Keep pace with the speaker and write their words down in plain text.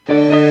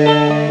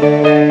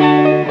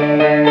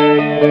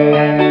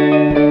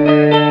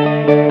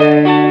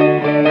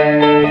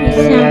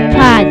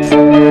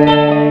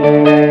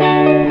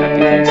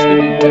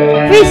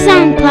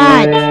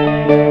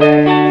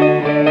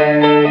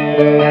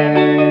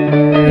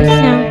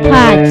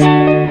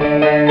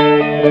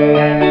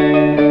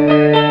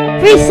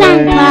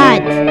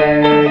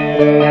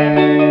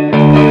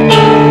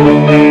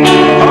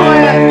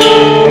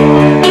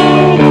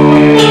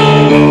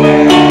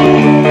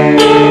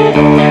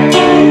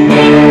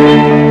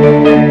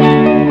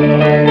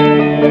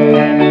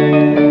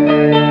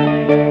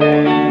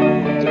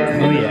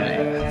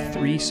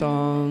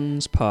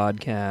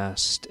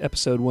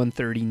Episode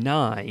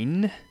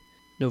 139,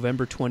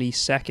 November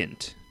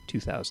 22nd,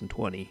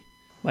 2020.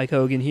 Mike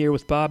Hogan here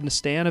with Bob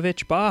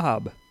Nastanovich.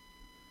 Bob,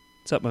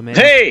 what's up, my man?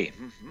 Hey,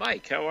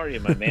 Mike, how are you,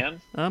 my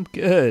man? I'm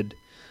good.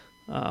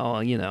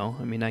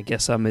 I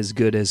guess I'm as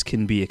good as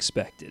can be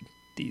expected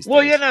these days.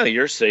 Well,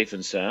 you're safe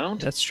and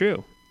sound. That's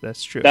true.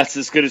 That's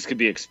as good as could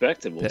be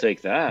expected. We'll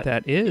take that.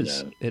 That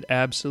is. It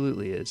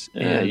absolutely is.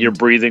 Yeah, you're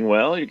breathing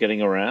well. You're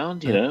getting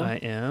around, I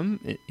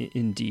am,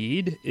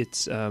 indeed.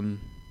 It's...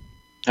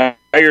 How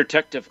are your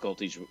tech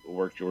difficulties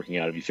working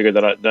out? Have you figured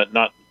that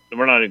out?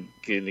 We're not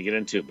going to get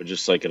into it, but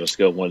just like on a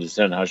scale of 1 to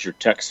 10, how's your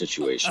tech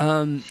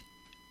situation?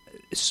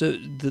 So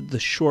the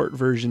short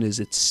version is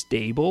it's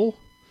stable,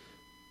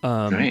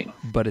 right.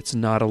 But it's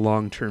not a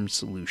long-term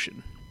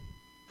solution.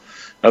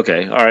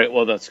 Okay, all right.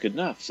 Well, that's good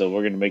enough. So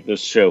we're going to make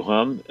this show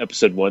hum,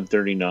 episode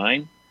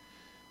 139,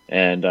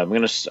 and I'm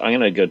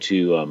gonna go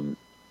to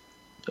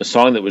a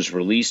song that was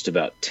released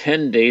about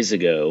 10 days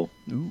ago.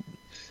 Ooh.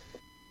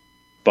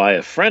 By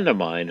a friend of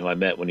mine who I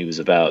met when he was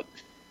about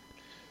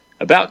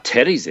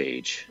Teddy's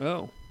age.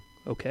 Oh,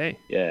 okay.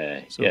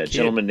 Yeah, a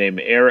gentleman named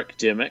Eric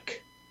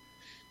Dimmick.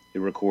 He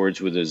records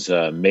with his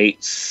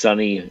mate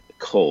Sonny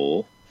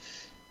Cole,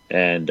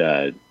 and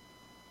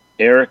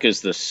Eric is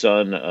the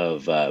son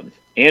of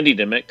Andy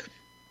Dimmick,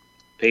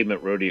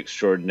 pavement roadie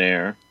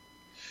extraordinaire,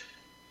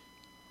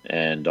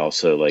 and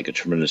also like a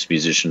tremendous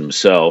musician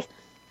himself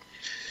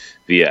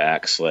via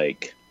acts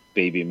like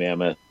Baby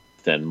Mammoth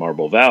and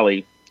Marble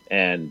Valley,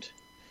 and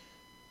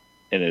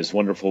his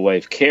wonderful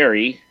wife,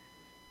 Carrie.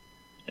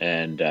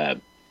 And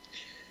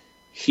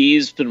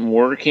he's been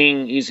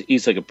working,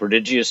 he's like a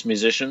prodigious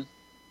musician.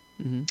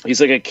 Mm-hmm. He's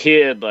like a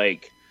kid,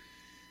 like,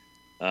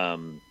 I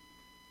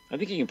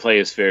think he can play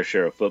his fair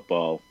share of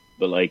football,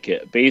 but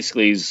like,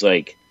 basically he's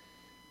like,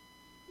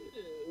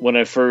 when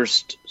I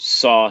first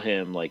saw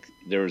him, like,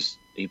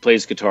 he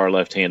plays guitar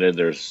left-handed,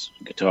 there's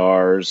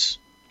guitars,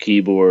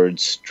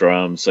 keyboards,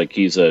 drums, like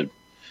he's a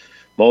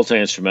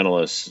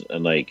multi-instrumentalist,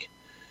 and like,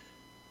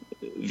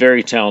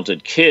 very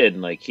talented kid,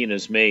 and like he and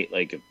his mate,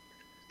 like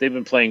they've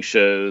been playing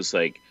shows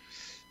like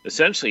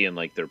essentially in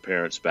like their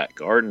parents' back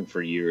garden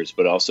for years,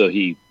 but also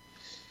he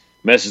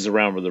messes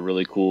around with a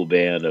really cool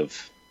band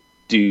of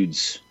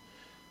dudes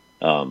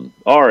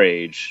our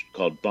age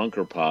called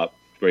Bunker Pop,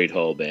 Great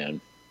Hall Band,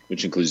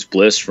 which includes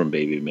Bliss from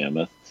Baby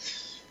Mammoth,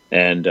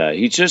 and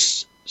he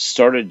just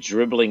started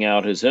dribbling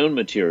out his own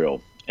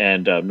material,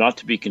 and not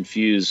to be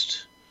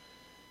confused,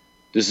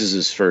 this is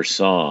his first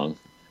song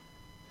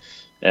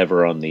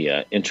ever on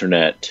the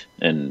internet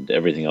and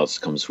everything else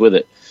that comes with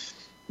it.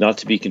 Not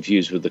to be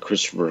confused with the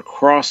Christopher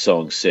Cross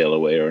song Sail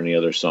Away or any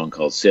other song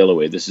called Sail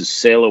Away. This is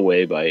Sail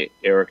Away by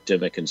Eric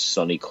Dimmick and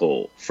Sonny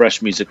Cole.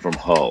 Fresh music from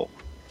Hull.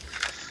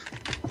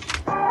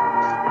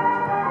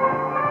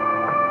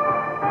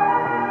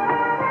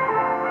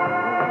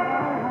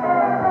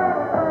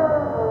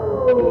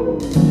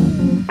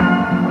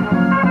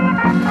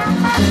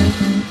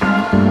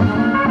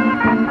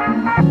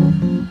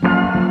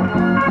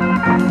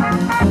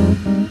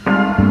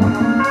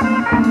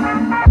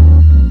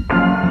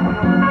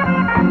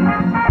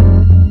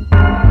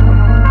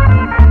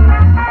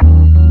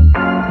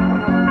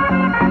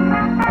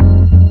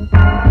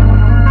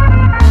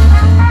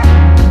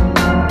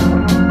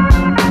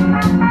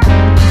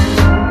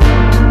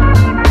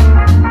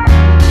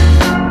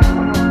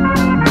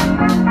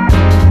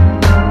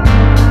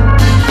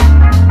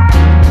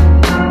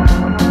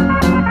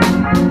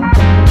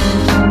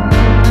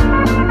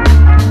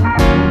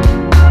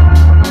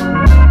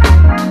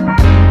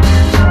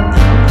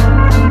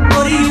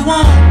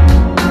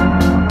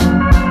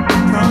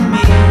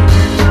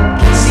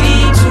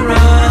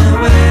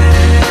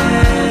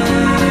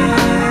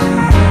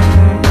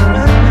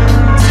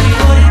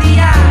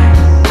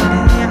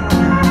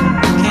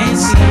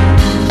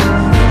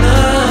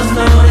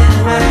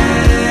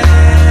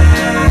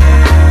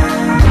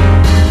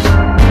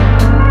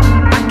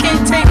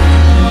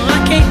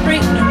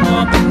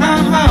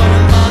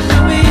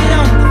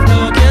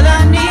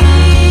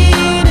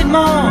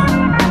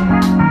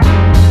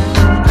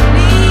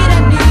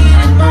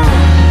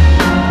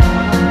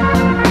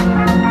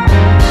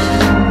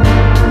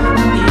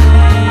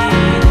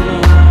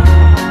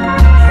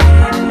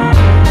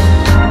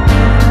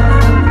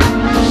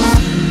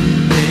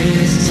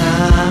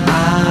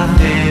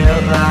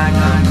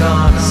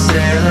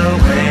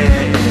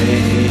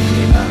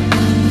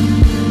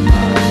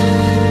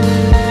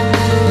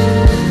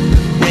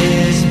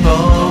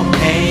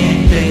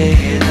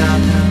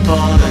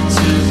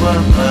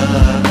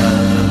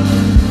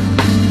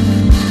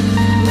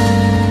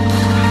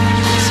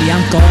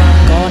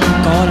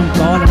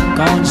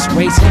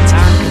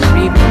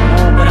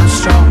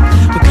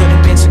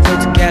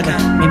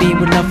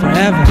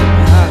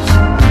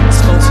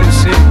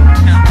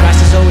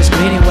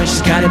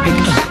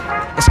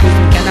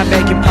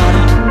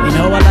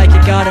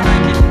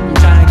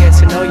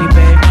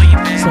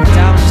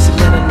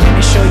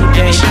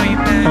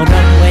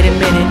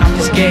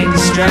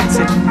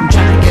 distracted. I'm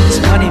trying to get this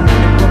money,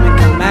 man, the woman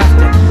come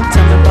after.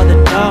 Tell me about the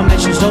dog, man,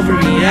 she's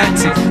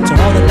overreacting to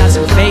all the lies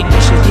and fake,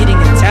 man, she's needing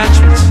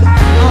attachments.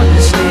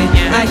 Honestly,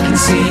 I can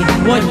see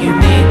what you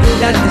mean,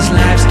 that this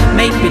life's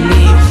make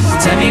believe.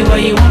 Tell me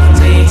what you want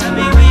from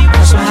me.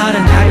 So how to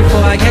night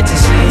before I get to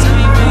see.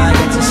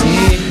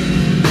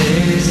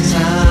 This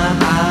time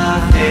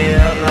I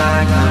feel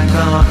like I'm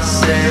gonna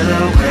sail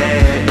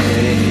away.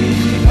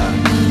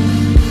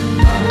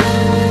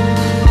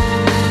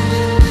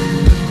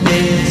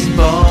 This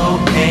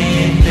boat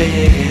ain't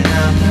big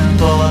enough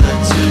for the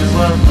two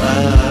of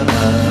us.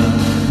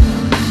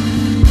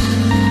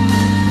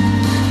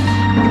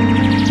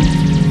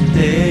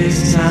 This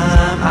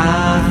time I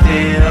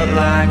feel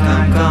like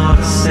I'm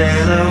gonna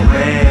sail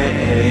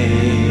away.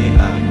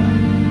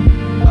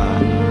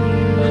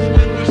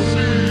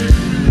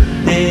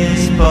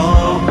 This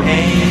boat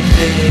ain't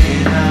big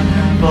enough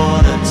for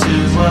the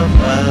two of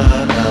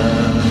us.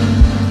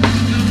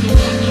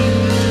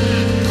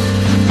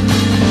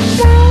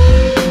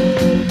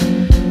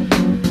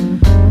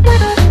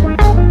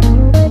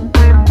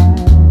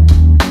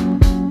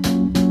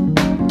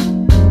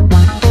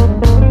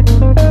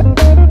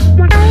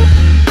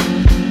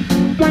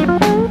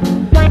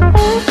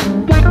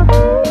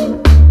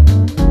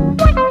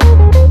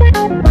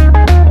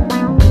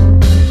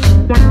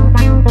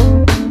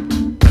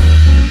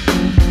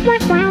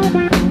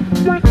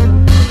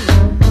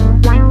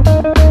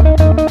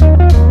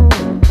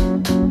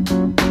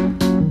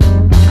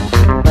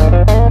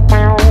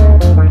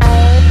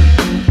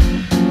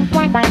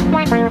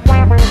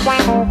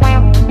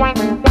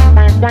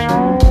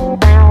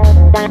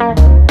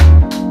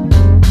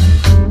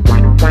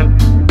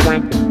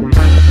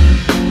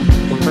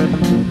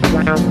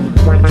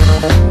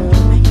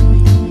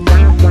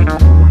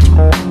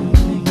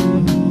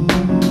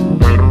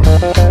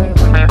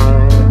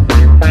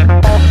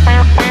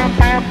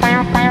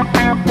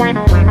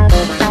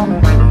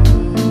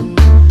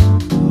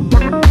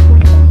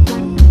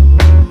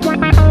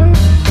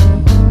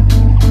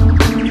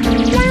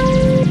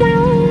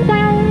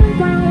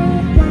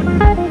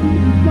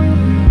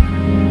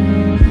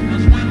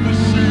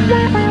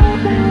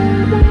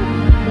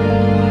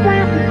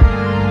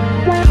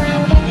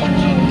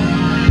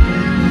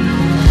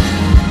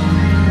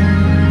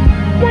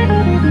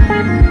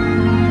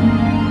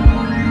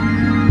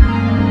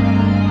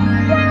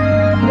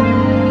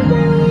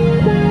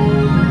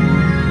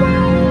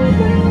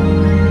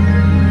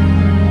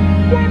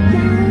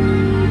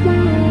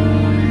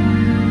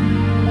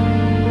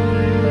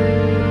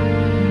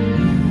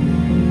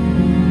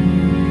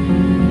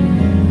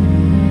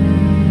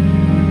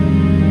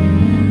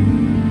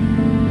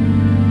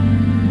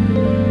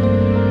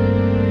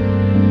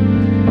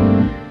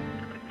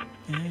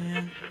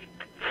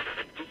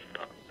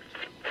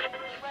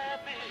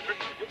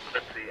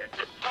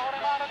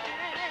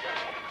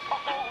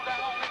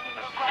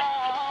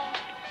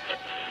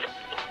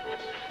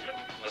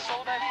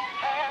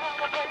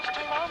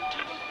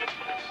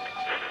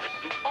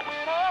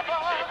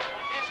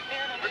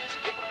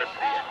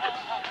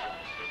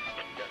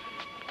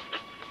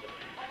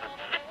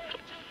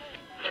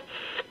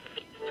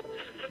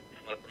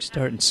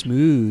 Starting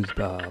smooth,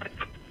 Bob.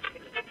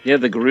 Yeah,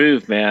 the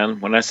groove, man.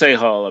 When I say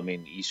Hull, I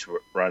mean East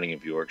Riding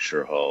of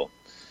Yorkshire Hull.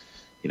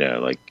 You know,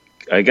 like,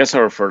 I guess I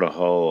refer to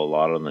Hull a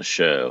lot on the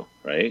show,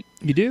 right?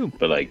 You do.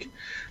 But, like,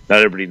 not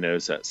everybody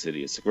knows that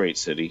city. It's a great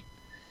city.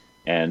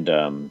 And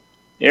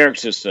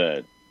Eric's just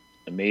an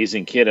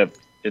amazing kid.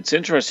 It's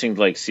interesting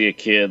to, like, see a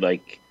kid,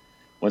 like,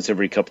 once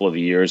every couple of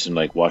years and,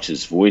 like, watch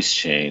his voice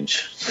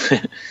change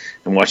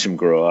and watch him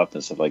grow up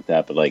and stuff like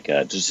that. But, like,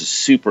 just a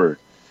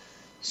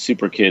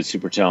super kid,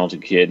 super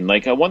talented kid. And,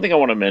 like, one thing I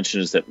want to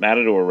mention is that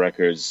Matador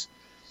Records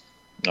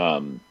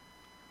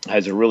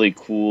has a really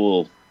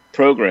cool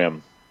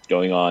program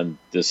going on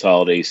this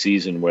holiday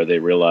season where they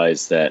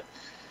realize that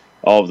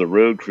all of the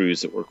road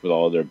crews that work with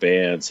all of their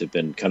bands have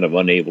been kind of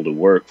unable to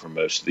work for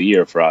most of the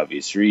year for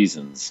obvious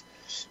reasons.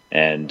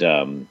 And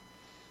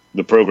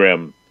the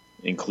program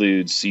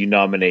includes, you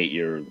nominate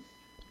your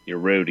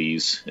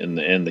roadies.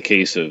 In the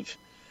case of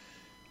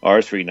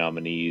our three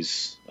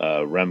nominees,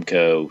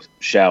 Remco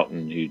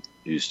Schouten,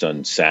 who's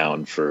done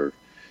sound for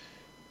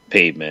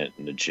Pavement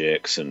and the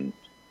Jicks, and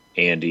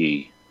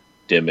Andy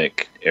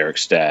Dimmick, Eric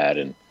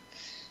Stad,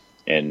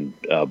 and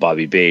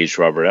Bobby Beige,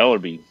 Robert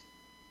Ellerby.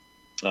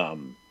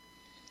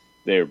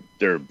 They're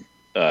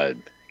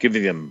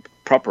giving them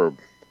proper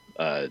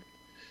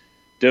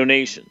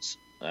donations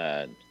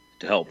to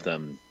help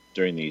them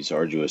during these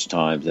arduous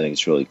times. I think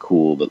it's really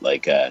cool. But,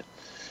 like,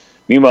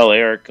 meanwhile,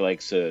 Eric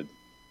likes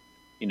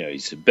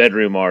he's a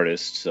bedroom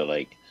artist, so,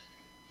 like,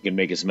 he can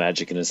make his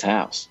magic in his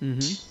house.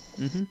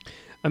 Mm-hmm. Mm-hmm.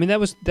 I mean,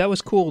 that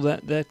was cool.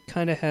 That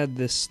kind of had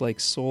this, like,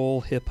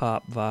 soul hip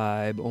hop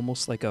vibe,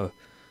 almost like a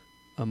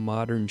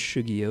modern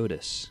Shuggy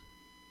Otis.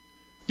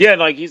 Yeah,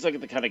 like, he's like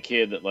the kind of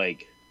kid that,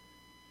 like,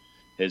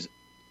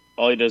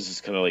 all he does is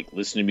kind of, like,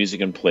 listen to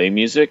music and play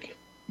music,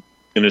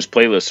 and his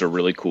playlists are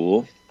really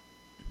cool.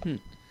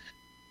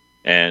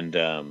 And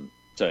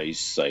so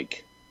he's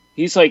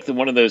like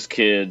one of those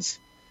kids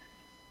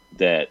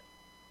that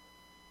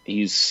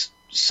he's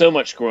so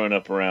much growing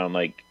up around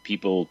like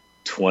people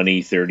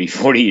 20, 30,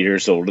 40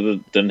 years older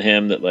than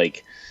him that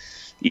like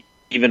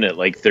even at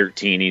like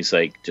 13 he's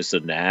like just a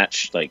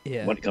natch like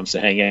when it comes to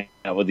hanging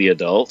out with the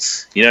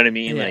adults. You know what I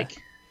mean? Yeah.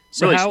 Like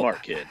So really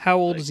smart kid. How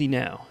old is he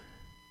now?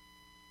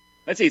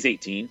 I'd say he's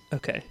 18.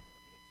 Okay.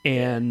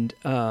 And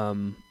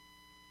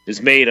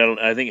his mate,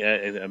 I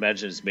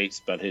imagine his mate's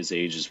about his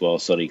age as well,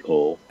 Sonny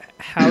Cole.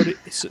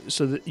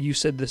 You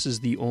said this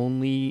is the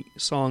only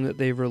song that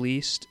they've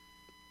released,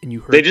 and you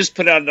heard they just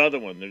put out another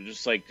one. They're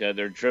just like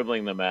they're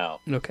dribbling them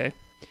out. Okay,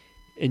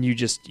 and you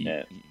just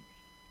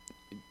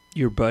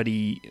your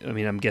buddy. I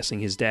mean, I'm guessing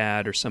his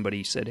dad or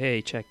somebody said,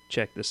 "Hey, check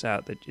this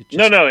out." That it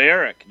just, no,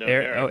 Eric.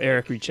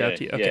 Eric reached out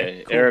to you. Okay,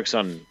 yeah. cool. Eric's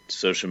on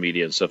social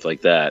media and stuff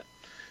like that.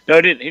 No,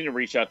 he didn't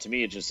reach out to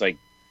me. It's just like,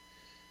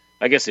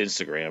 I guess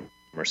Instagram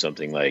or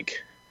something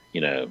like, he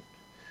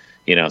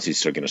announced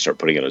he's going to start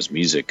putting out his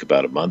music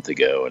about a month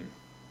ago, and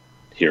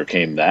here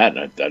came that, and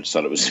I just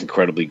thought it was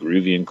incredibly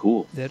groovy and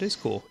cool. That is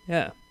cool.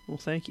 Yeah. Well,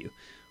 thank you.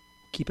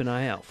 Keep an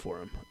eye out for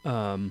him.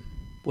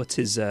 What's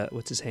his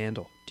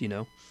handle? Do you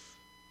know?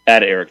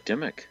 At Eric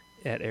Dimmick.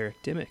 At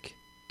Eric Dimmick.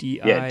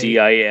 DIMMACK.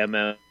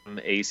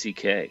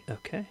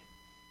 Okay.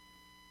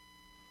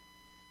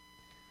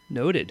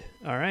 Noted.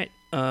 All right.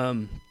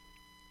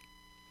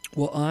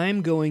 Well,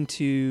 I'm going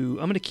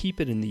to keep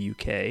it in the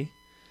UK.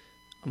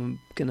 I'm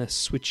going to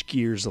switch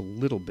gears a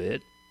little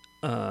bit,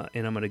 and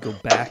I'm going to go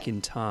back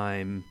in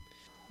time,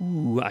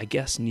 I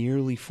guess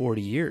nearly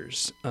 40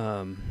 years.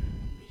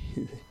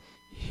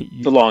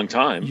 It's a long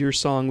time. Your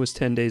song was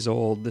 10 days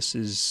old. This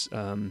is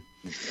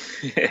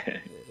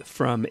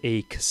from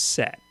a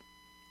cassette.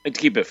 I'd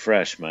keep it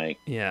fresh, Mike.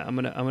 Yeah, I'm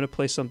gonna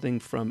play something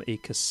from a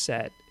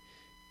cassette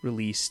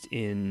released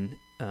in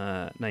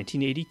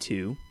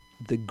 1982.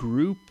 The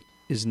group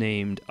is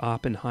named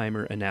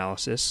Oppenheimer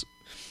Analysis.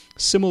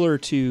 Similar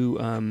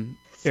to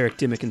Eric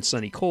Dimmick and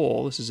Sonny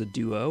Cole, this is a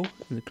duo.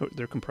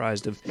 They're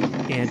comprised of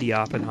Andy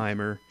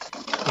Oppenheimer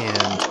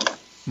and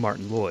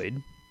Martin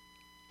Lloyd.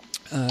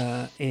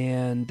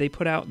 And they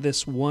put out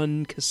this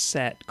one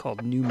cassette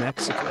called New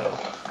Mexico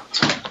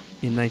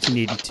in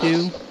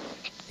 1982.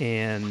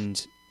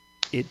 And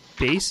it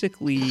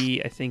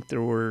basically, I think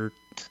there were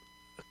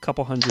a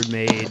couple hundred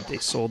made. They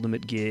sold them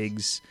at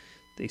gigs.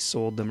 They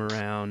sold them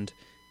around.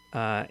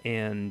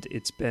 And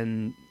it's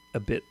become a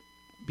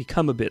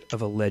bit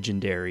of a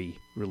legendary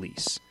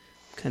release.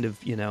 Kind of,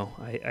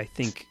 I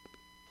think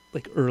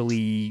like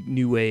early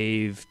new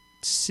wave,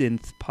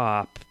 synth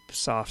pop,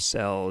 soft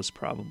cell is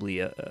probably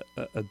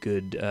a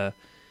good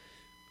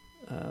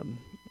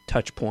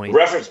touch point.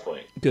 Reference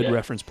point. Good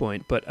reference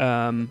point. But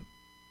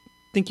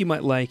think you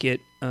might like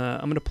it.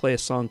 I'm going to play a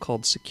song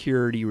called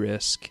Security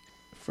Risk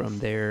from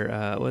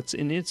their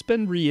it's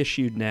been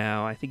reissued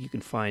now. I think you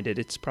can find it.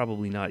 It's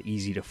probably not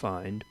easy to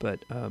find,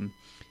 but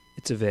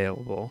it's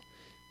available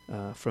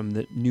from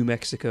the New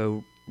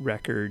Mexico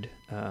record,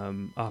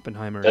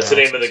 Oppenheimer. That's Analysis. the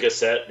name of the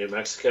cassette, New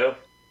Mexico?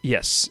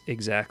 Yes,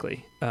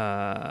 exactly.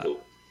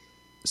 Cool.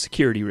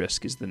 Security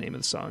Risk is the name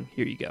of the song.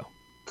 Here you go.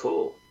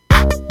 Cool.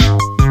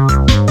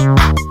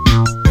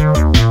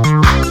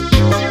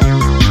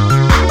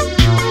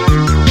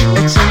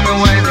 It's in the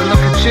way they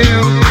look at you,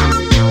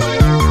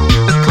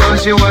 the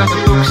clothes you wear, the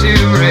books you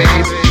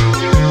read,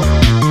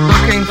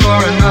 looking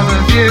for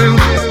another view,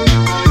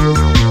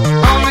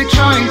 only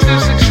trying to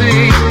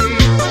succeed.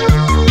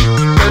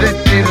 Could it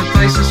be that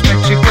they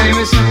suspect your game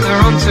is that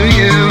they're onto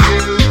you?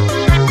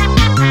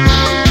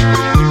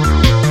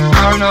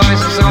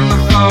 Paranoise is on the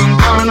phone,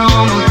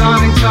 paranormal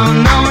dining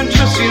tone. No one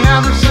trusts you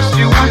now, they've sussed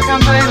you. Why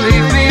can't they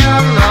leave me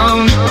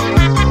alone?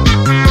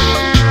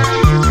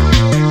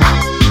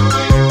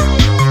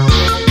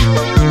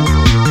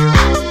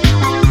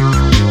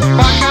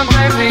 Why can't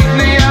they leave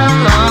me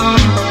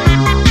alone?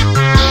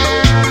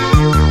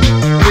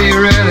 Do you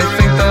really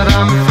think that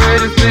I'm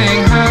afraid of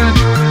being heard?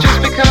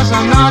 Just because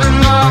I'm not in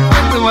love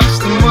with the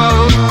Western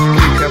world?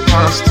 Keep your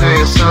past to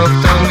yourself,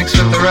 don't mix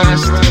with the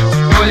rest.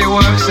 All your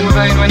work's in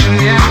vain when in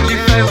the end you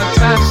fail the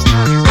test.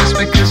 Just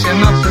because you're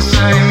not the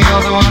same,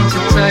 you're the one to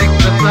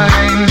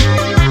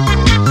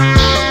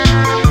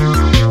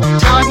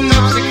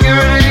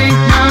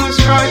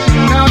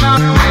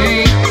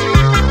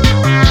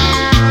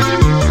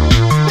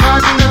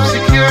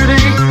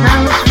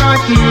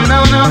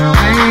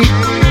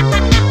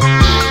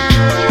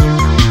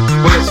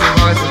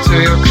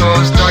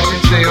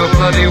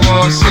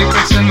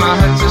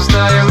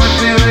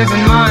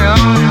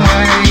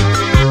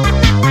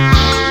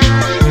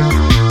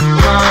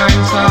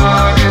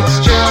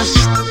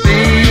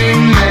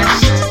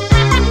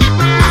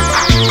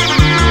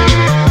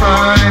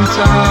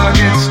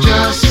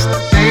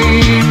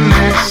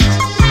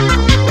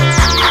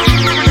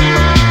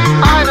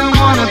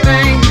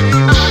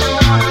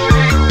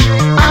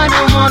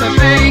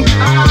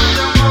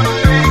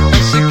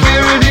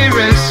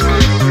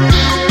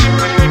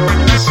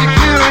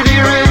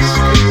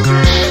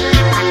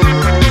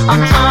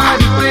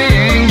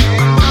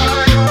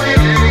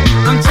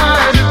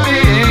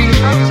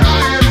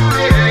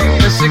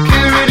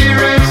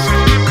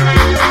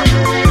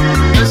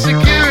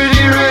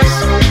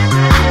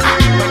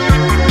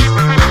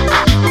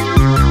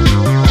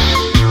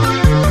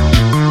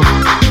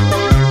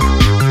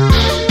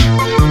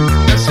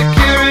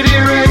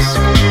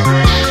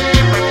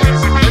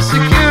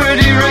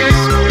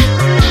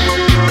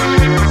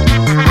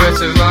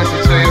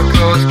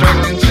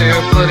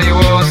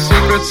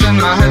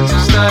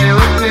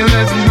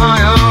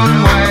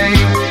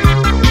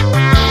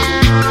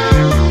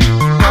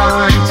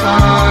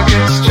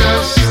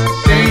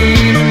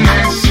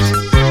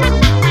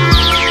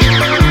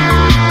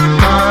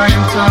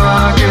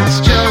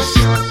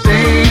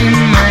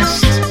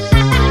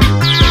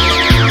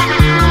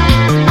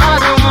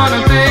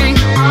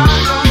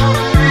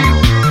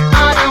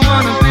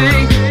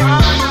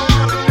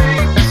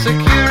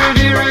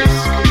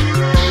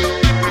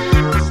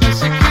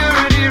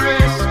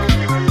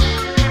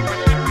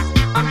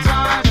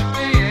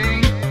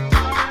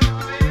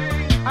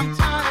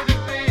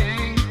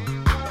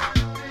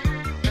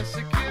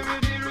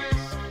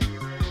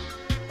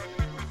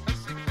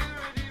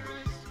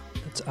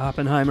It's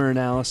Oppenheimer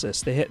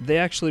Analysis. They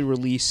actually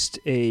released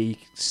a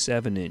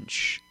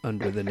 7-inch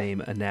under the name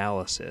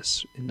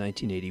Analysis in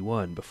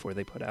 1981 before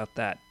they put out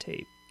that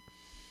tape.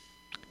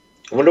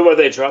 I wonder why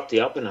they dropped the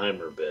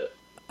Oppenheimer bit.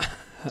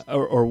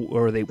 or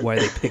why they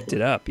picked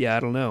it up. Yeah, I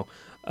don't know.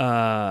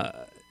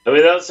 I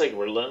mean, that's like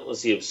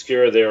relentlessly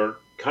obscure. They were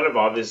kind of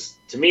obvious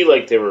to me,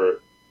 like they were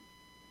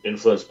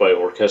influenced by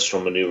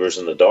Orchestral Maneuvers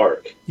in the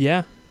Dark.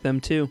 Yeah, them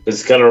too.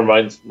 This kind of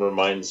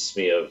reminds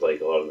me of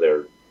like a lot of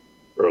their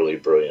early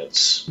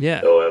brilliance.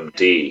 Yeah.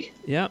 OMD.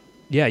 Yeah.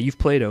 Yeah, you've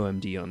played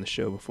OMD on the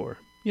show before.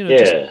 You know,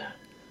 yeah.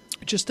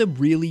 Just a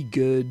really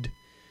good,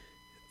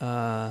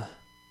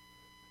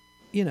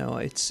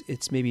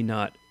 it's maybe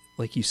not,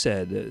 like you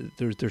said,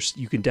 there's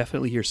you can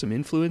definitely hear some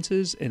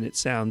influences, and it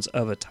sounds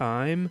of a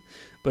time,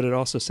 but it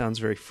also sounds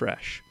very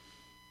fresh.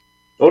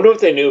 I wonder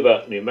what they knew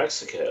about New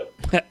Mexico.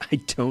 I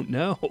don't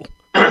know.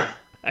 I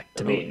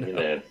don't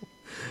know.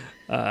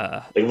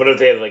 Like, what if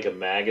they had like a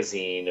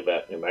magazine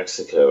about New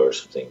Mexico or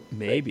something?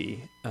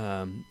 Maybe.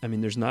 I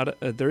mean,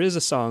 there is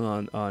a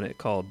song on it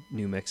called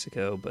New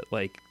Mexico, but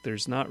like,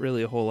 there's not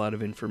really a whole lot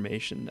of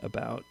information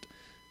about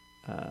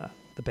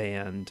the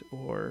band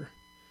or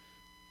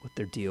what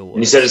their deal was.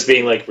 And you said it's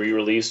being like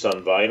re-released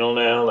on vinyl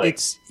now. Like,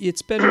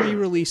 it's been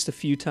re-released a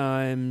few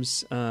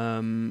times.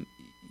 I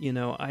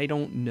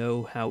don't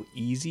know how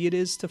easy it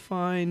is to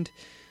find.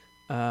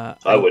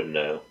 I wouldn't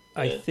know.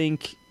 I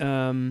think.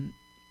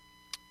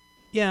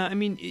 Yeah, I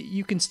mean,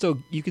 you can still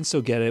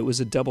get it. It was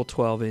a double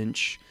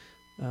 12-inch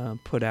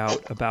put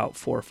out about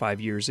 4 or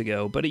 5 years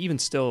ago, but even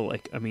still,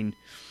 like, I mean,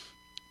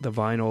 the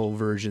vinyl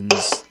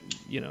versions,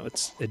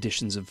 it's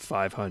editions of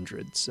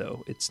 500,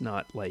 so it's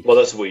not like. Well,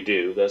 that's what we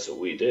do.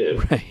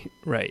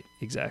 Right,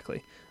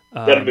 exactly.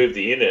 Got to move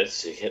the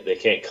units. They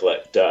can't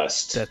collect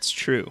dust. That's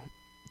true.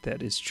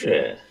 That is true.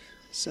 Yeah.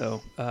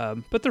 So,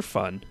 but they're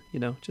fun.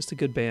 Just a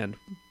good band.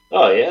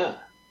 Oh yeah,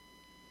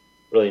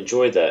 really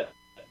enjoyed that.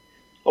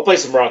 I'll play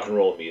some rock and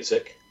roll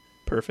music.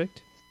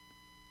 Perfect.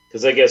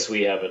 Because I guess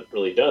we haven't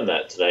really done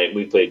that tonight.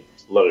 We played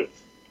a lot of.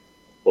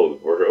 Well,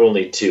 we're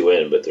only 2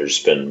 in, but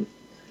there's been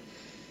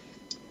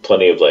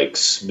plenty of like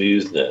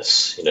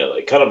smoothness.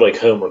 Like kind of like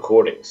home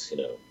recordings.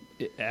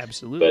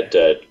 Absolutely. But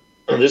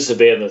this is a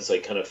band that's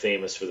like kind of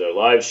famous for their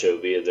live show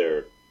via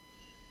their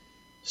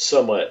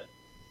somewhat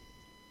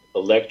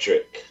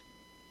electric,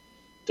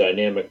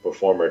 dynamic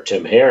performer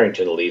Tim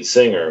Harrington, the lead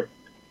singer.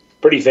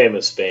 Pretty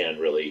famous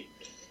band, really.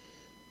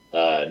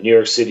 New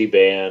York City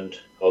band,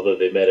 although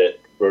they met at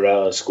Rhode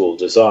Island School of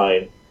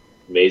Design,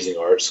 amazing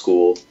art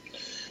school,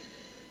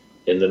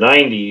 in the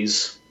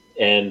 90s.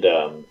 And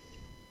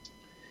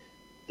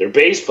their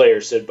bass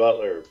player, Sid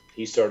Butler,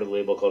 he started a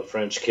label called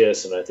French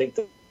Kiss, and I think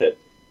that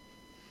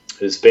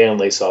his band,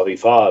 Les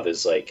Savifaves,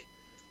 is like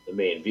the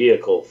main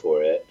vehicle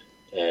for it.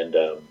 And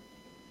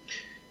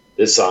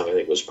this song, I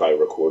think, was probably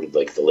recorded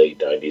like the late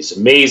 90s.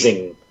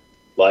 Amazing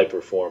live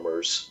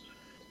performers.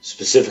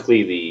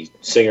 Specifically, the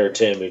singer,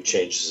 Tim, who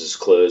changes his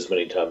clothes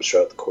many times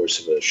throughout the course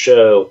of the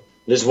show.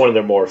 This is one of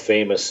their more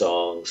famous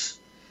songs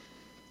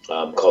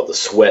called The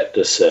Sweat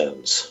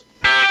Descends.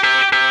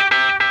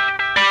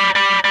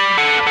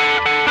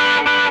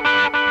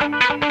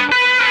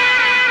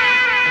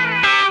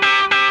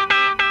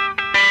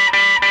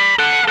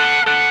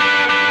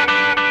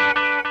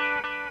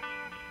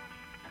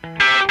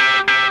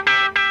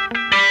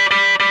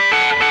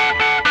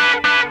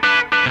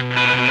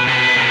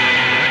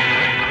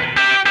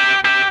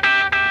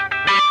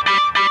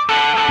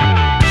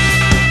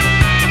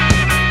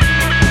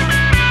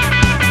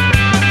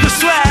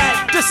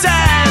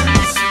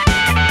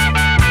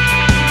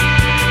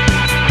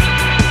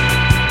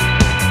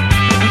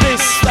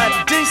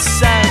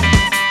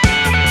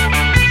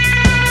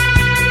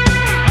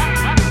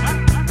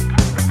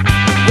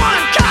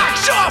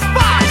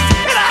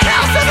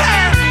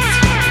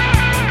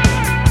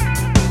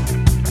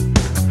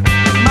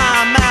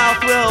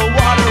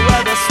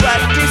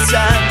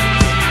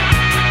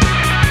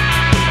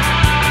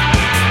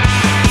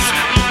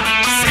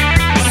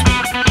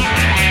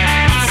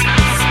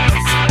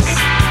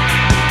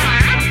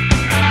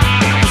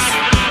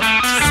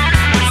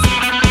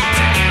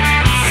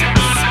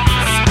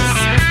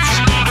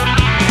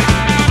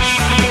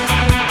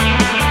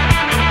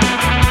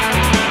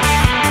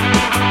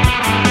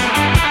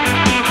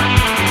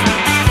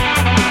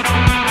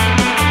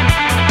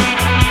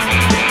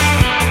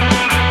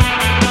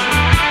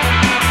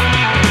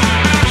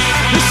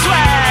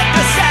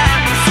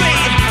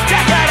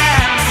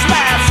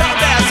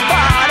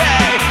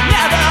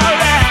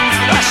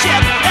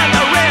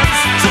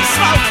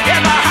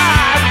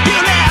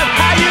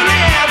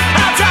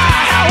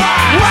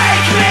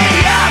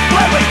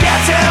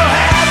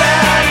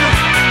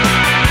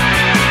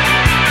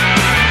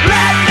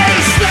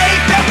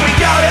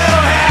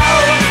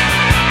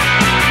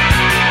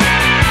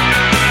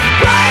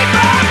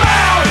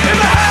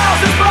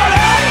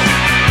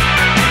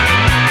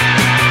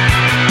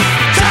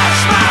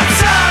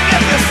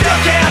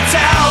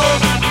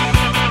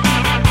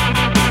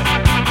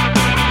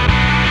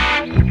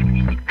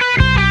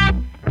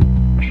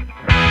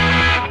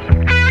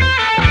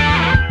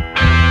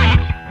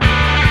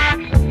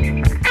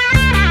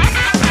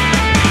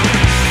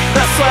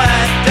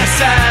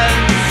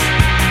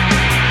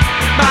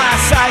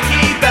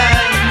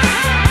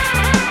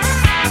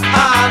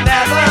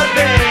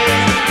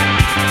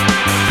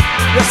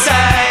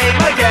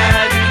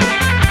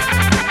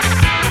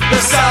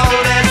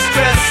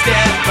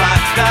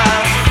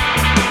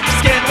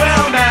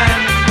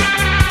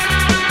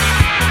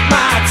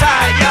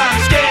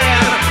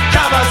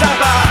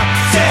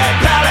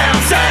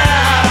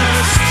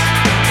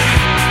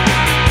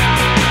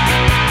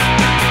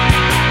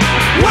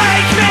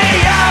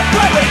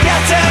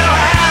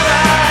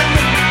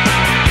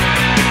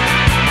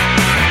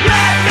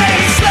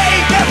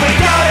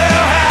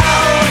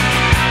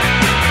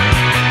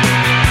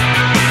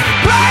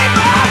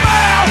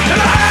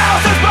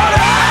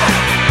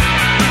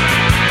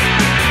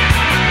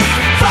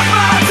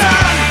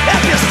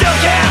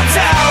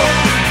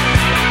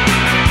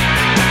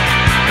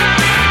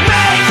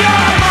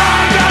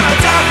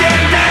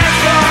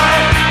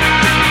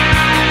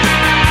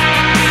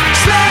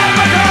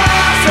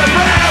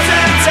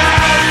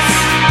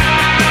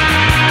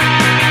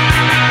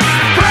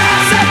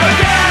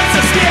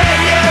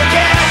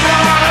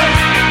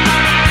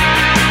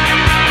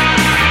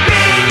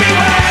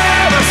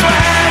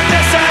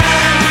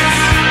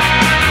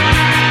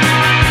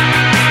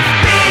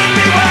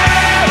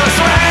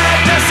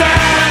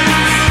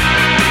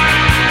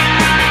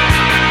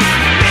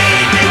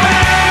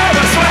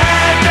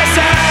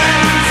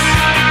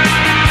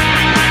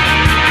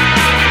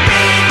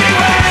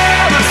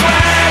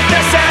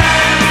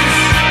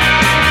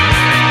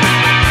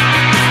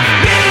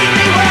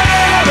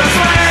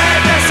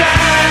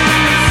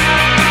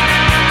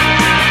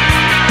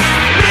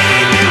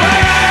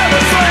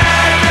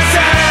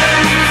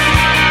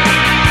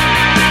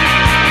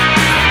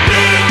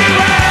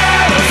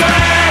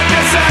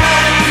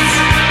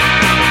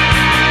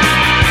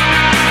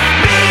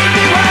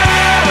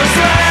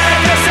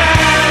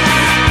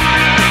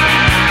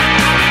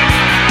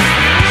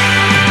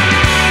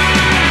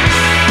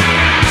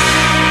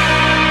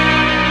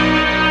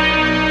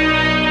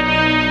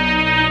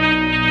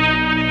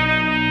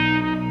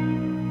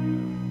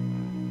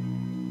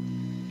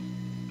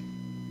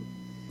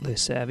 Le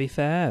Savvy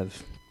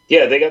Fav.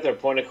 Yeah, they got their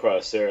point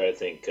across there, I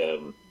think,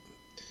 the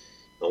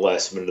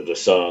last minute of the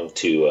song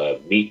to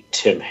meet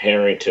Tim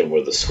Harrington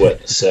where the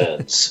sweat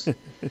descends.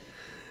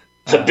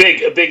 He's a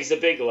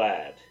big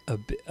lad.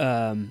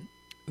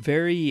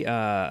 Very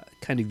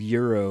kind of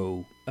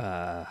Euro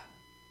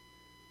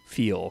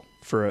feel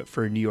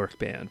for a New York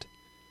band.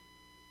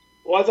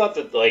 Well, I thought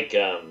that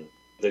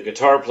the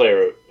guitar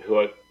player, who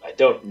I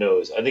don't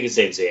know, I think his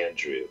name's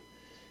Andrew,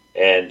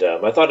 and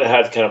I thought it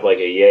had kind of like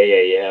a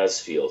yeahs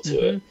feel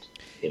to it,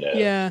 you know.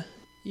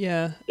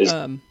 Yeah. His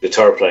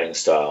guitar playing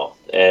style,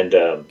 and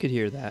could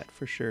hear that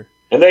for sure.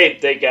 And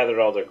they gathered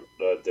all their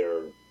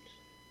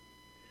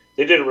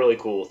they did a really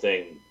cool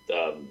thing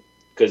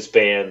because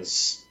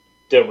bands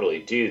don't really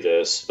do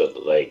this, but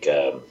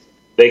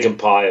they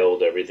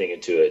compiled everything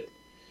into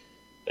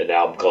an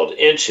album called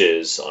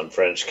Inches on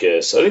French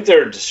Kiss. I think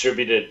they're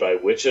distributed by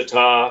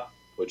Wichita,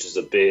 which is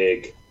a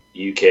big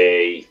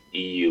UK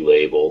EU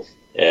label,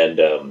 and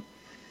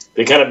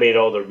they kind of made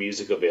all their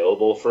music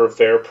available for a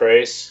fair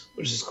price,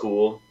 which is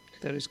cool.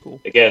 That is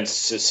cool. Again,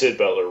 Sid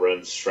Butler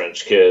runs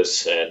French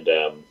Kiss, and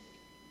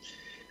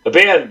a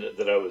band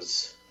that I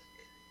was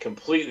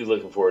completely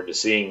looking forward to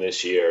seeing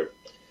this year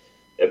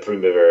at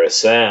Primavera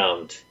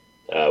Sound,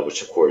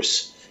 which of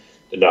course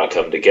did not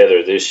come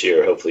together this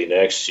year, hopefully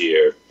next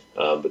year,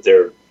 but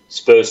they're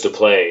supposed to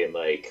play, and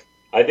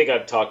I think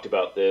I've talked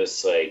about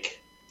this,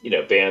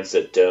 bands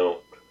that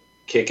don't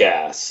kick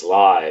ass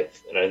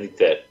live, and I think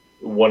that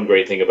one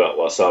great thing about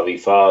La Savvy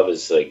Fav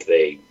is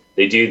they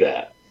do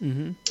that.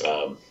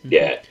 Mm-hmm.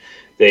 Yeah,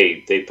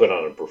 they put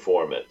on a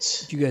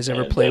performance. Did you guys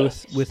ever play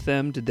with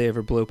them? Did they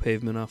ever blow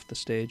Pavement off the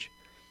stage?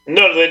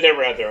 No, they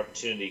never had their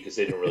opportunity because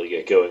they didn't really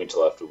get going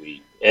until after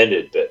we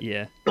ended. But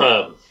yeah,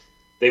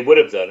 they would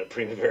have done it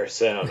Primavera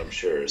Sound, I'm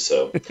sure.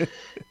 So,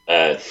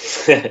 no,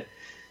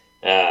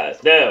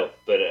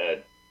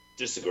 but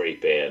just a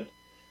great band.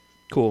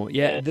 Cool.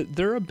 Yeah,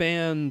 they're a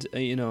band.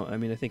 I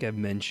think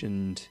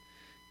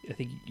I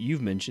think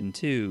you've mentioned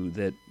too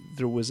that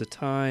there was a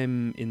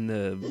time in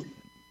the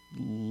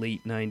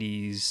late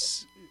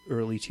 90s,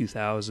 early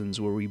 2000s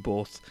where we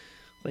both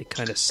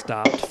kind of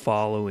stopped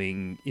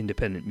following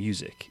independent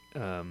music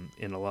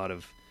in a lot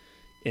of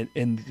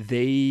and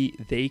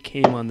they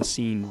came on the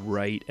scene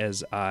right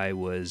as I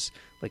was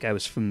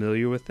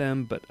familiar with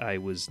them, but I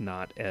was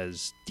not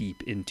as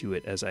deep into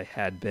it as I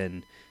had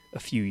been a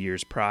few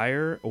years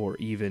prior or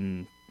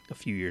even a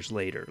few years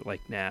later,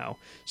 like now.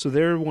 So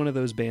they're one of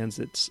those bands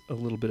that's a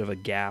little bit of a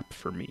gap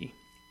for me.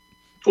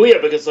 Well, yeah,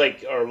 because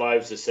our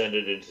lives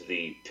descended into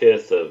the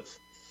pith of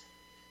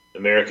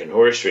American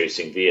horse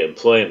racing via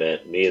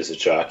employment, me as a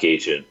jock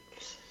agent.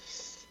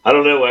 I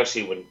don't know,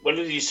 actually, when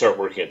did you start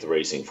working at the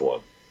Racing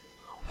Form?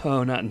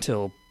 Oh, not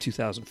until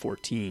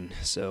 2014,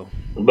 so...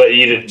 But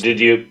did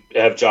you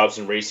have jobs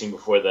in racing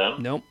before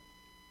them? Nope,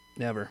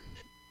 never.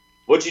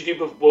 What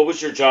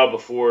was your job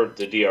before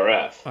the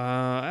DRF?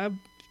 I've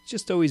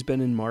just always been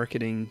in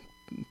marketing,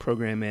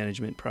 program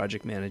management,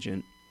 project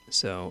management,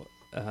 so,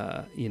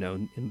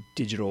 in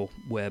digital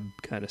web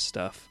kind of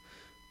stuff.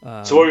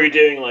 So what were you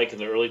doing in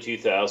the early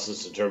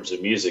 2000s in terms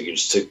of music?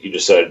 You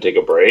decided to take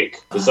a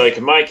break? Because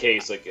in my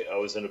case, I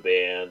was in a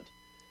band,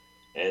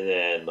 and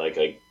then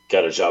I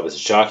got a job as a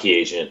jockey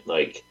agent,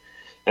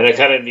 and I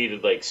kind of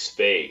needed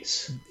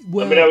space.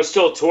 Well, I was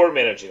still tour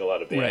managing a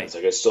lot of bands.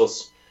 Right. I still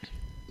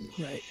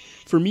right.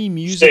 For me,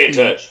 musically,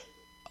 stay in touch.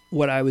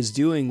 What I was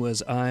doing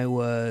was I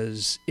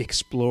was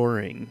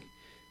exploring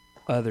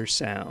other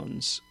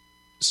sounds.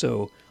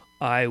 So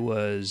I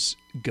was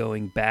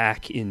going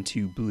back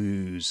into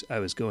blues. I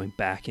was going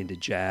back into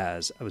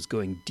jazz. I was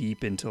going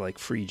deep into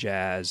free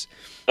jazz.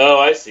 Oh,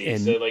 I see. And,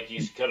 so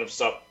you kind of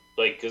stopped,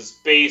 because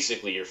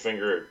basically your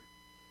finger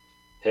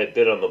had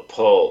been on the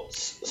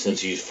pulse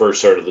since you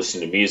first started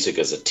listening to music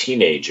as a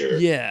teenager.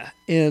 Yeah,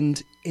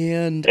 and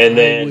then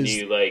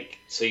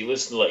so you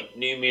listen to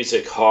new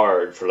music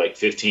hard for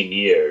 15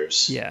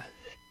 years. Yeah,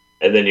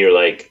 and then you're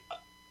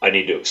I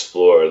need to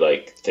explore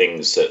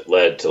things that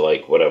led to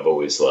what I've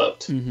always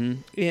loved.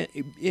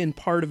 Mm-hmm. And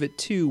part of it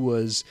too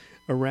was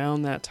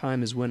around that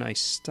time is when I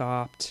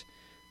stopped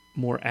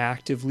more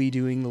actively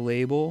doing the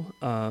label,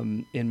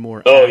 and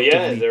more. Oh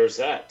yeah, there's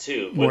that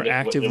too. More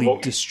actively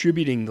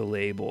distributing the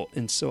label,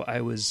 and so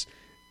I was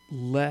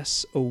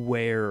less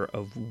aware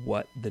of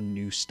what the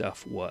new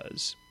stuff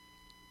was.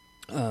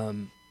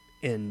 And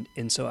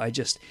so I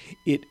just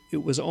it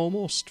was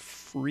almost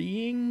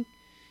freeing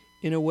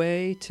in a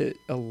way to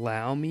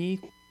allow me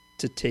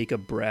to take a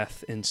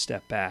breath and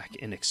step back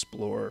and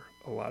explore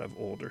a lot of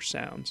older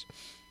sounds.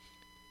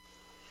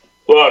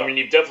 Well,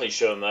 you've definitely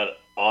shown that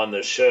on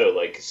the show.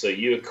 So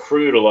you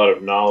accrued a lot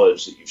of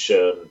knowledge that you've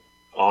shown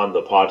on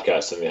the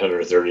podcast in the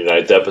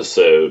 139th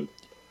episode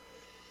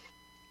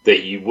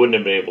that you wouldn't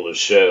have been able to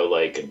show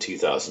in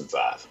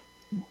 2005.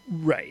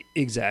 Right,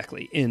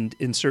 exactly. And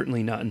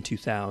certainly not in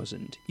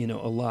 2000. A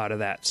lot of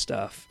that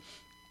stuff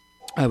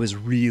I was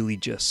really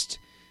just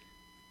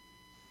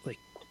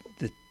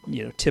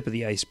the tip of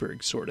the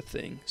iceberg sort of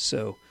thing.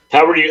 So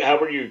how were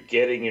you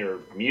getting your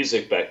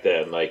music back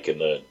then, in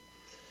the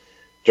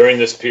during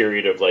this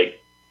period of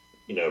like,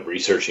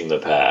 researching the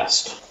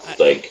past,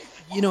 like.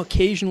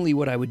 Occasionally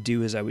what I would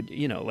do is I would,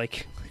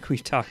 like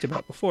we've talked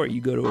about before,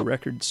 you go to a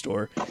record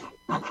store,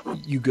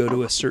 you go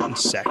to a certain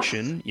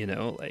section,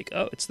 like,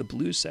 oh, it's the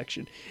blues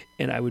section.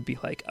 And I would be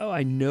like, oh,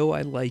 I know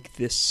I like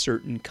this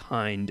certain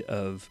kind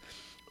of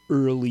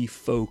early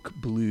folk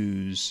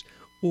blues,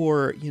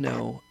 or,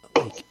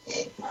 like,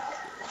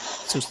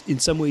 so in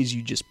some ways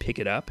you just pick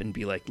it up and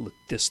be like, look,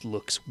 this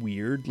looks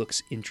weird,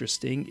 looks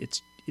interesting.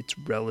 It's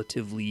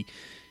relatively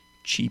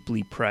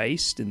cheaply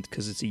priced, and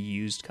because it's a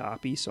used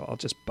copy, so I'll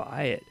just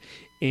buy it.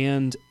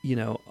 And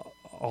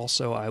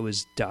also I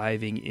was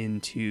diving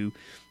into,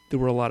 there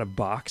were a lot of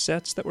box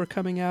sets that were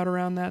coming out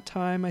around that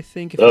time, I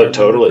think, if I remember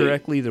totally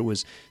correctly. There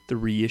was the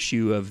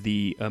reissue of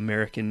the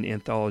American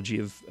Anthology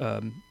of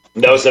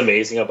that was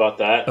amazing about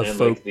that, and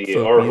folk, like the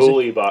folk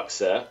Arhoolie box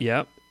set.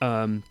 Yep.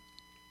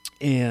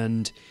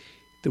 And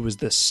there was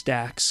the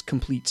Stax,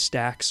 Complete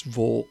Stax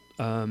Volt.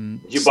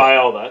 Did you buy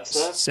all that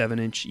stuff?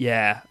 7-inch,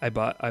 yeah. I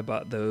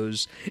bought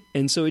those,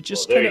 and so it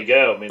just there you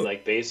go. I mean,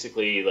 like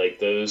basically, like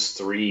those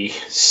 3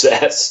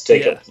 sets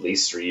take up at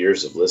least 3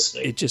 years of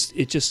listening. It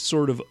just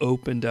sort of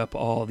opened up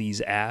all these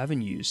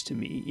avenues to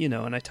me,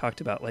 And I talked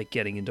about like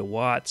getting into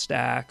Watt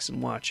Stax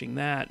and watching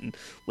that, and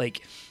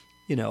like,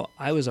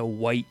 I was a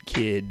white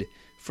kid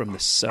from the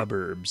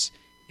suburbs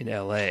in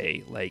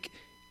LA. Like,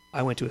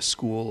 I went to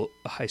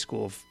a high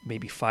school of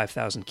maybe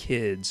 5,000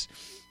 kids,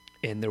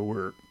 and there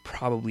were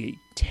probably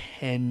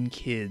 10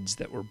 kids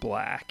that were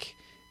black,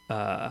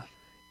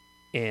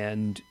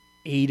 and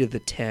 8 of the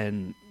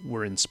 10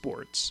 were in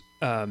sports.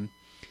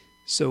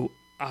 So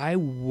I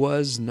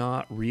was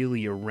not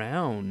really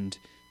around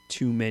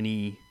too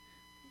many,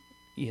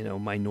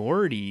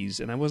 minorities,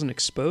 and I wasn't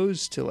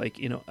exposed to like,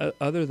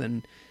 other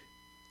than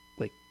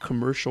like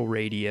commercial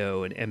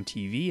radio and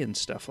MTV and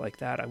stuff like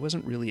that. I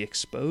wasn't really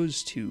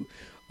exposed to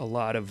a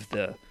lot of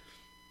the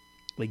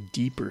like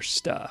deeper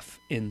stuff.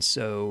 And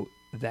so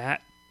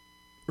that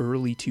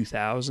early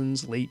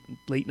 2000s, late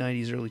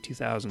 90s, early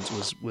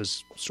 2000s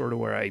was sort of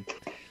where I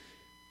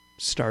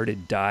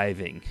started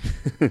diving,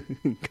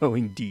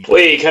 going deep.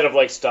 Well, you kind of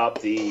like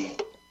stopped the,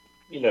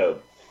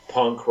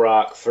 punk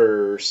rock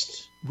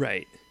first.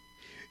 Right.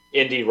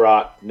 Indie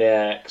rock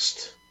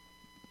next.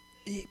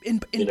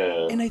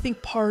 And I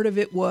think part of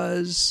it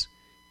was,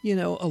 a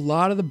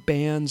lot of the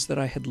bands that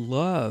I had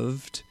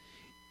loved.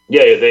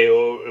 Yeah, they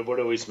would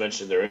always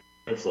mention their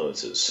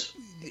influences.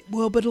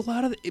 Well, but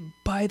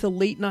by the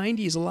late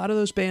 90s, a lot of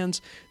those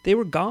bands, they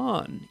were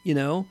gone,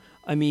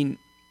 I mean,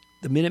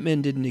 the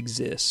Minutemen didn't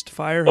exist.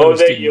 Firehose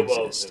didn't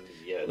exist.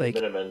 Yeah, like,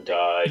 the Minutemen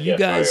died. You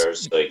guys,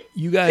 Firehose, like,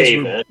 you guys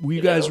Pavement,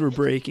 you guys were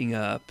breaking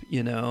up,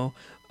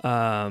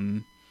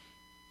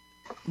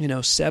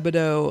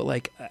 Sebadoh,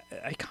 like,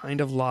 I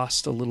kind of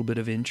lost a little bit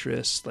of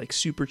interest. Like,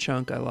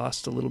 Superchunk, I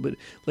lost a little bit.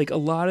 Like, a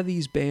lot of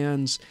these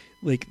bands,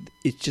 like,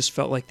 it just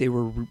felt like they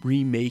were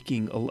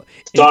remaking a lot.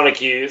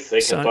 Sonic Youth,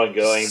 they kept on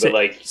going, but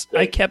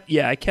I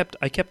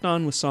kept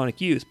on with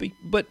Sonic Youth,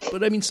 but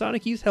I mean,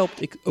 Sonic Youth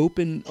helped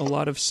open a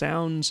lot of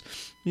sounds.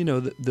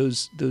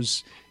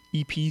 Those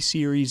EP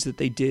series that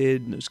they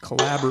did, and those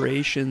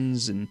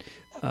collaborations, and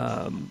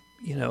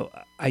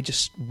I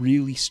just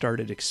really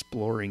started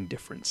exploring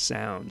different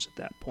sounds at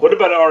that point. What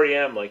about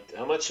REM? Like,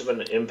 how much of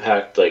an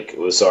impact, like,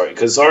 was REM?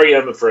 Because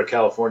REM, for a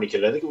California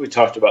kid, I think we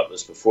talked about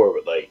this before,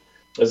 but, like,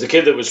 as a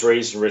kid that was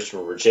raised in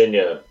Richmond,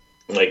 Virginia,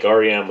 like,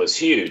 REM was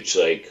huge,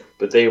 like,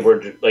 but they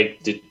were,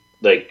 like,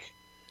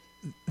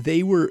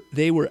 They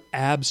were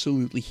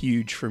absolutely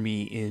huge for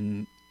me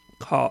in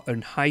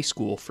high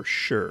school, for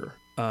sure.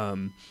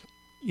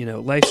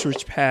 Life's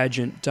Rich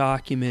Pageant,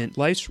 Document.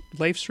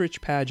 Life's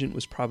Rich Pageant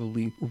was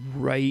probably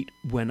right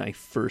when I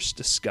first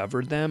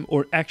discovered them,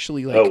 or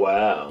actually, like, oh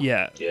wow,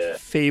 yeah,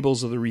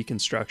 Fables of the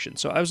Reconstruction.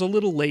 So I was a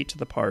little late to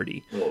the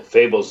party. Well,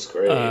 Fables is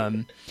great,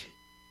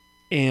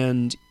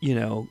 and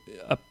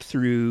up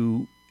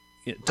through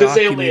because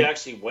they only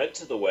actually went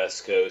to the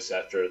West Coast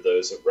after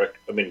those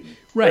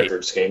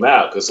records came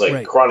out. Because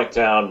like Chronic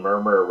Town,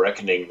 Murmur,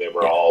 Reckoning, they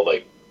were all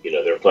like.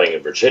 They were playing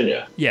in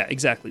Virginia. Yeah,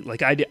 exactly.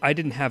 Like, I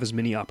didn't have as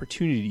many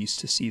opportunities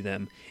to see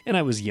them, and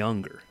I was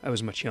younger. I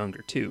was much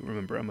younger, too.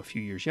 Remember, I'm a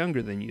few years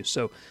younger than you,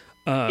 so...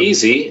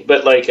 Easy,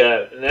 but like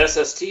an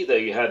SST, though,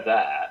 you had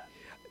that.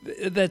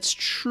 That's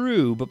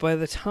true, but by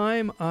the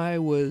time I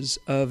was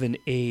of an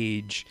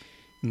age,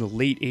 in the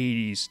late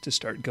 80s, to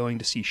start going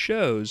to see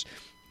shows,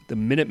 the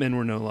Minutemen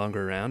were no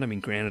longer around. I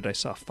mean, granted, I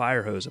saw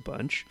Firehose a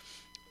bunch.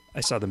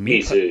 I saw the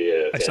Meat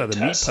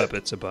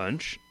Puppets a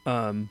bunch.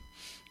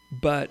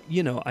 But,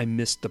 I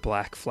missed the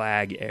Black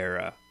Flag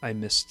era. I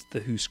missed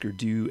the Husker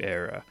Du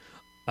era.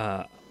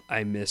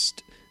 I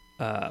missed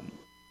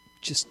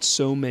just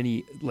so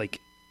many,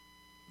 like,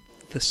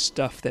 the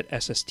stuff that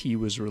SST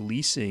was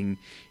releasing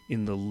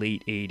in the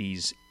late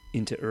 80s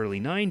into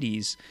early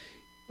 90s.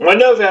 Well, I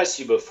know I've asked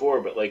you before,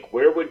 but, like,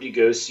 where would you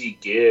go see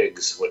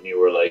gigs when you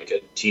were, like,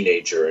 a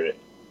teenager and,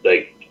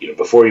 like,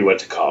 before you went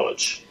to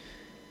college?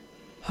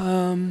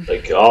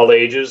 Like all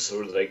ages,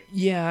 or like?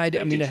 Yeah, I'd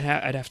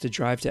have to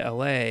drive to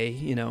L.A.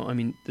 You know, I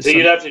mean, So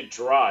you'd have to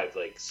drive.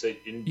 Like, so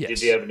Yes.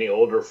 did you have any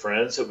older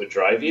friends that would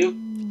drive you?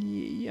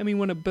 I mean,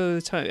 by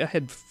the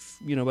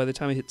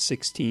time I hit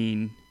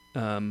 16,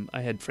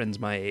 I had friends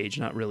my age,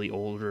 not really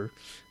older.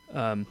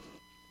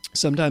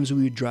 Sometimes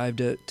we would drive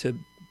to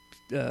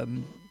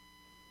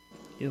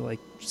like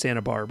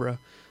Santa Barbara.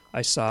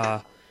 I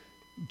saw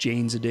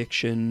Jane's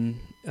Addiction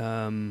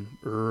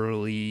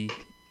early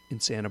in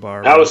Santa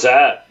Barbara. How was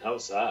that?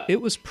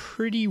 It was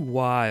pretty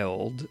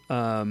wild.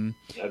 I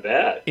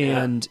bet.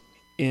 And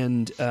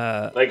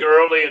like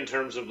early in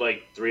terms of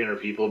like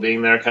 300 people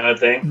being there, kind of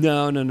thing.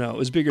 No. It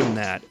was bigger than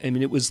that. I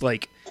mean, it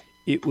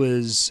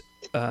was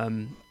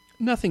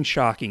nothing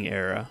shocking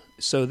era.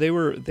 So they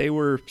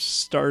were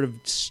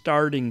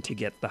starting to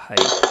get the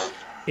hype,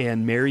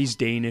 and Mary's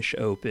Danish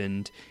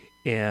opened.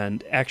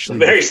 And actually,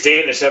 Mary's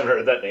Danish, I haven't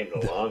heard that name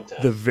in a long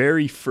time. The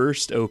very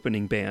first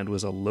opening band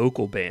was a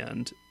local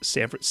band,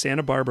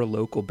 Santa Barbara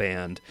local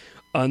band,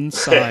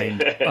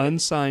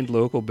 unsigned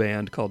local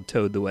band called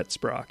Toad the Wet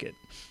Sprocket.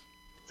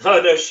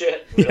 Oh no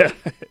shit! Really?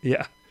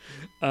 Yeah.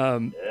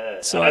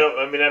 So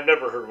I've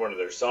never heard one of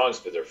their songs,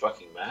 but they're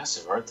fucking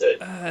massive, aren't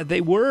they? They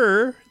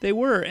were,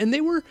 and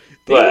they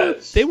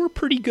were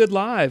pretty good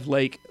live.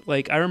 Like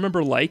I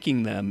remember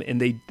liking them, and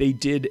they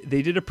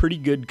did a pretty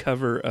good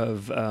cover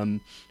of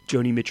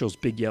Joni Mitchell's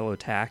Big Yellow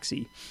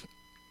Taxi.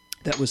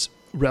 That was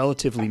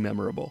relatively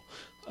memorable.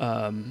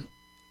 And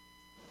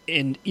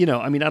you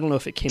know, I mean, I don't know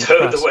if it came Toad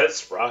across. the Wet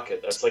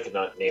Sprocket. That's like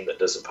a name that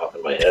doesn't pop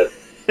in my head.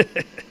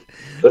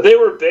 But they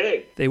were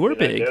big. They were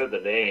big. I know the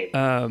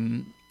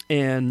name.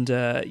 And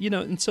you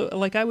know, and so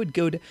like I would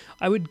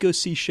go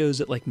see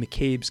shows at like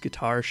McCabe's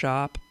Guitar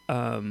Shop.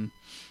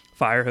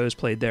 Firehose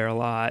played there a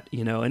lot,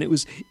 you know, and it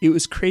was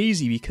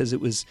crazy because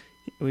it was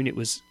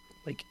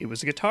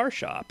a guitar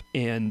shop,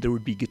 and there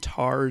would be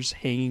guitars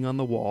hanging on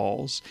the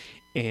walls,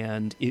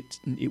 and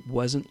it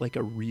wasn't like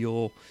a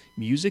real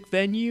music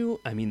venue.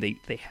 I mean,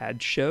 they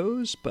had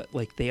shows, but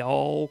like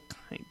the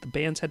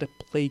bands had to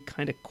play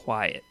kind of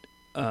quiet.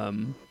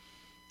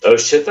 Oh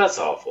shit, that's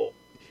awful.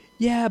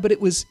 Yeah, but it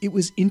was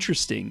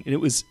interesting, and it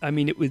was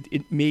made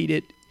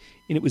it,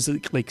 and it was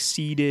like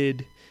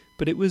seated,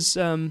 but it was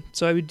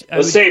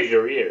Save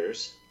your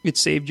ears. It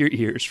saved your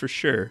ears for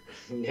sure.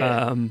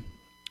 Yeah.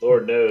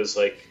 Lord knows,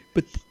 like.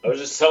 But I was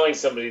just telling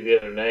somebody the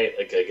other night,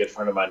 like a good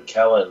friend of mine,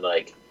 Kellen,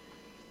 like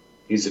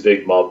he's a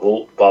big Bob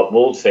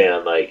Mould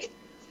fan. Like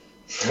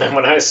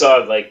when I saw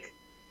like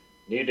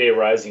New Day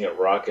Rising at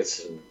Rockets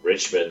in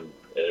Richmond,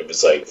 and it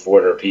was like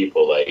 400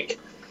 people, like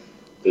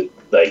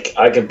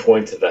I can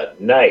point to that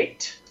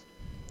night,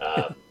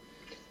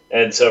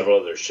 and several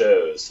other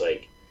shows,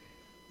 like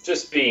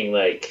just being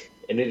like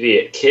an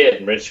idiot kid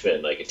in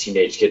Richmond, like a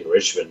teenage kid in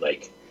Richmond,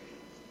 like,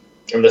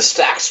 and the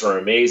stacks were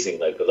amazing,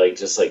 like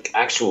just like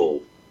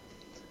actual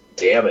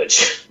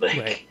damage,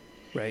 like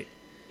right.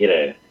 You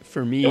know,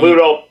 for me, and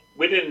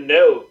we didn't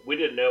know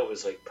it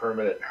was like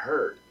permanent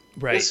hurt.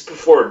 Right. This is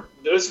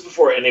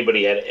before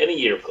anybody had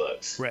any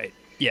earplugs. Right.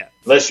 Yeah.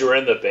 Unless you were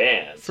in the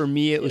band. For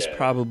me, it was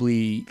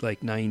probably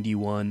like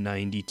 91,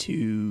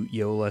 92,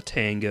 Yola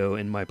Tango,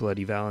 and My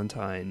Bloody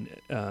Valentine.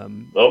 My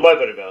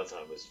Bloody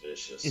Valentine was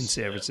vicious. In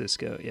San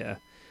Francisco, yeah.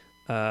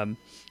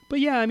 But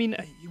yeah, I mean,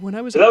 when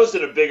I was... But that was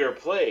in a bigger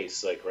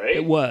place, like, right?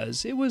 It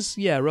was,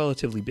 yeah,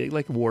 relatively big,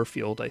 like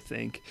Warfield, I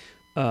think.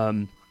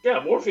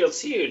 Yeah, Warfield's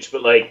huge,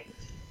 but like,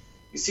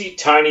 you see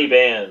tiny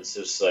bands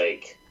just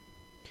like...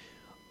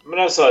 I mean,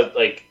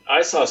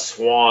 I saw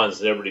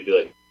Swans, and everybody be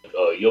like,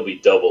 oh, you'll be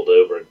doubled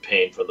over in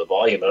pain from the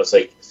volume. And I was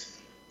like,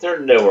 they're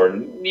nowhere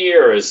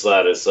near as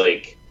loud as,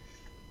 like,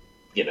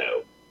 you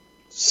know,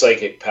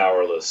 Psychic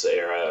Powerless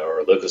era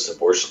or Locus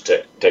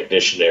Abortion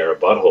Technician era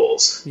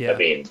Buttholes. Yeah. I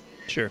mean,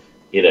 sure.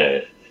 You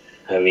know,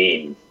 I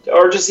mean,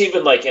 or just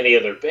even like any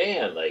other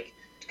band, like,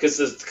 because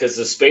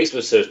the space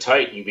was so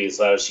tight, you can be as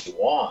loud as you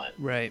want.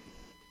 Right.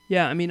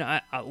 Yeah, I mean,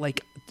 I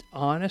like,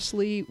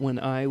 honestly, when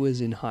I was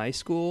in high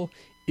school,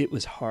 it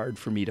was hard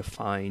for me to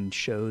find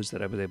shows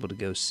that I was able to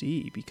go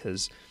see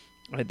because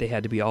they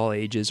had to be all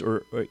ages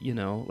or you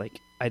know, like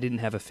I didn't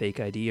have a fake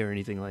ID or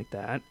anything like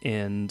that.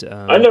 And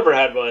I never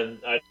had one.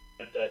 I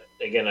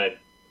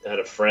had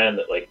a friend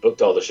that like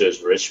booked all the shows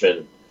in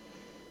Richmond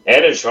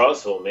and in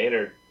Charlottesville,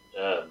 Maynard.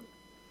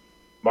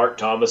 Mark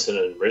Thomason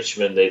in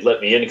Richmond, they'd let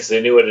me in because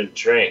they knew I didn't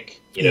drink.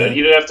 You know, and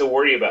you didn't have to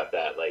worry about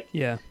that. Like,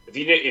 yeah. If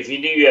you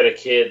knew you had a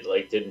kid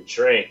like didn't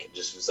drink,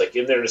 just was like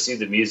in there to see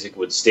the music,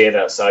 would stand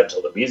outside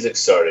until the music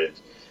started.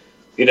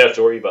 You didn't have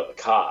to worry about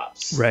the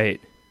cops.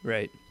 Right.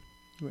 It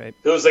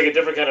was like a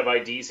different kind of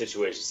ID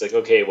situation. It's like,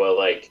 okay, well,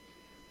 like,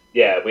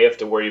 yeah, we have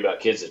to worry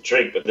about kids that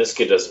drink, but this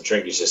kid doesn't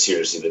drink. He's just here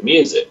to see the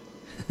music.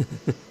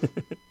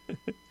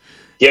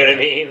 You know what I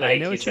mean? Like, I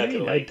know what you mean.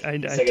 He's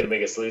not going to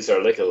make us lose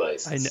our liquor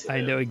license.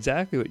 I know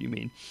exactly what you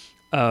mean.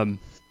 All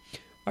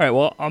right,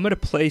 well, I'm going to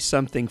play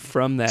something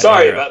from that.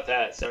 Sorry era. about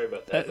that.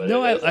 But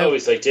no, I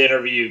always like to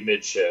interview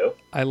mid-show.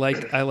 I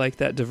like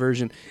that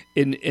diversion.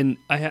 And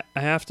I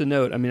have to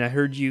note, I mean, I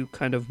heard you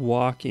kind of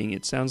walking.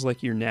 It sounds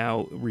like you're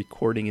now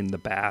recording in the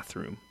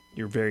bathroom.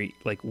 You're very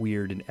like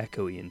weird and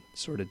echoey and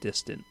sort of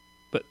distant.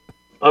 But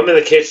I'm in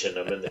the kitchen.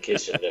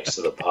 Next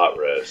to the pot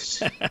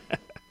roast.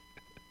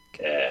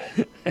 Yeah,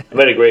 I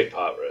made a great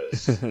pot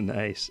roast.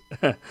 Nice.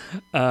 Yeah.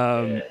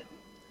 All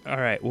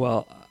right.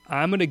 Well,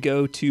 I'm going to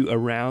go to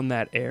Around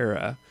That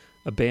Era,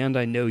 a band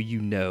I know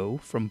you know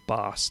from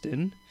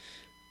Boston.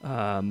 Well,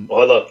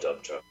 I love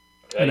Dump Truck.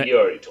 You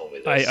already told me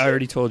this. I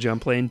already told you I'm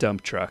playing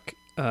Dump Truck.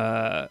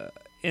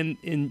 And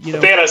you know,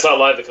 a band I saw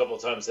live a couple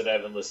of times that I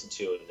haven't listened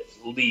to in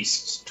at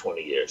least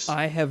 20 years.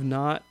 I have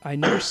not. I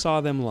never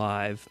saw them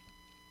live.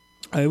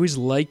 I always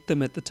liked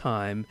them at the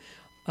time.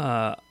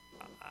 I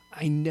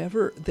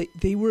never.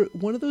 They were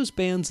one of those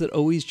bands that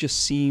always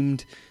just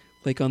seemed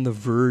like on the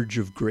verge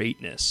of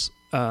greatness.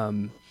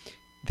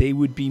 They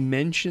would be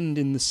mentioned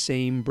in the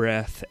same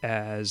breath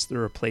as the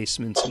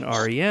Replacements and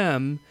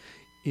REM.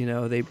 You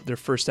know, their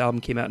first album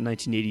came out in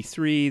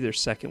 1983. Their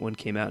second one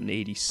came out in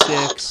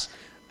 86.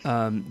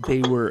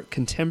 They were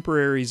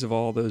contemporaries of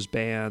all those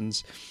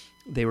bands.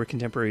 They were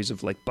contemporaries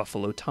of like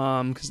Buffalo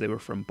Tom because they were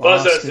from Boston.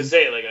 Well, that's what I was going to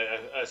say. Like,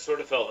 I sort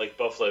of felt like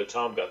Buffalo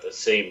Tom got the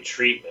same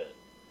treatment.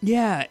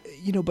 Yeah,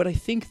 you know, but I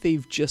think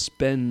they've just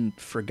been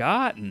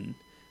forgotten.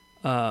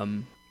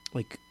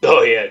 Like,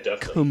 oh yeah,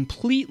 definitely,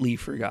 completely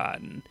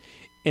forgotten.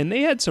 And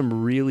they had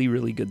some really,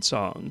 really good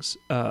songs.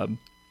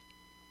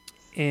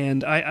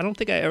 And I don't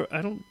think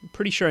I'm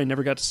pretty sure I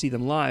never got to see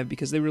them live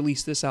because they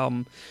released this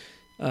album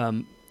that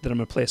I'm going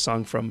to play a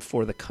song from,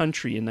 For the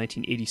Country, in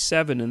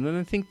 1987, and then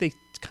I think they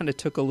kind of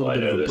took a little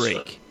bit of a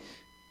break.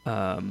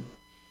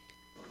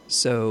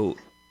 So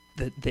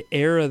the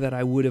era that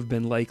I would have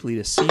been likely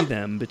to see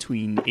them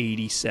between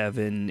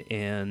 87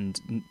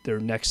 and their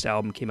next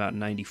album came out in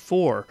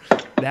 94,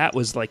 that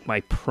was like my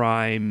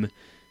prime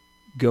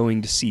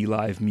going to see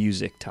live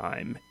music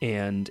time.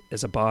 And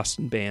as a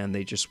Boston band,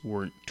 they just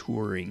weren't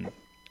touring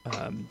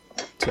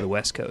to the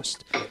West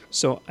Coast.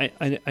 So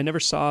I never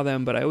saw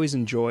them, but I always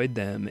enjoyed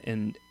them.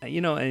 And,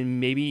 you know, and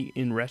maybe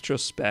in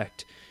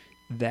retrospect,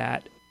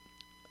 that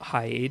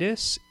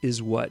hiatus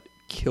is what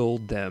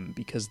killed them,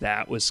 because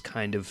that was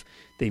kind of,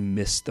 they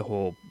missed the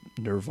whole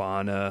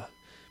Nirvana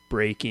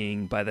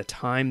breaking. By the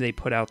time they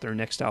put out their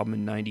next album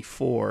in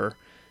 94,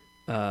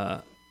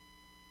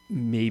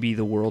 maybe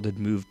the world had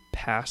moved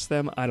past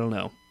them. I don't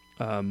know.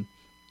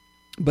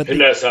 But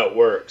that's how it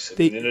works.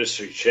 The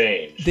industry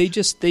changed. They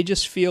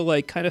just feel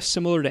like kind of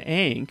similar to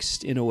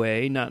Angst in a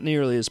way, not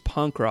nearly as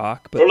punk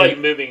rock, but or like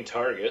Moving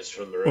Targets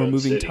from their own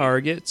Moving city.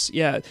 Targets,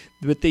 yeah.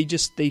 But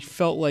they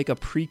felt like a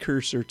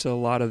precursor to a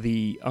lot of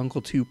the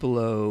Uncle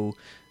Tupelo,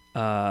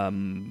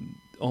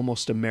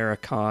 almost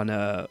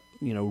Americana,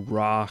 you know,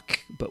 rock,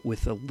 but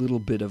with a little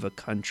bit of a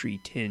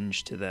country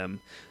tinge to them.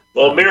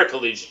 Well,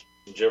 Miracle Legion.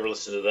 Did you ever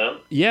listen to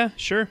them? Yeah,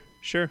 sure.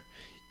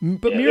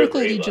 But yeah,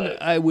 Miracle Legion,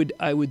 I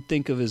would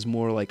think of as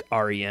more like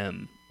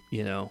REM,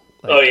 you know.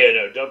 Like, oh yeah,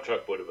 no, Dump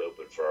Truck would have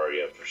opened for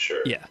REM for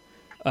sure. Yeah.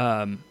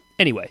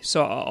 Anyway,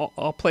 so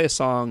I'll play a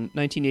song,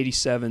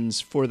 1987's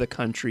For the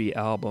Country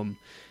album.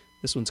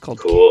 This one's called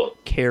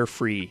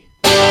Carefree.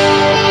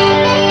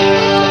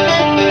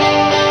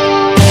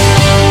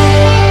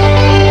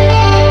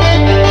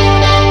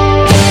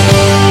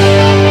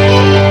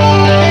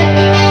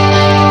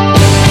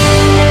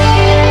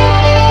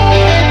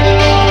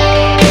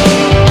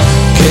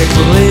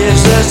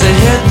 As they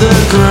hit the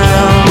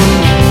ground,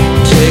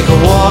 take a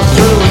walk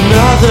through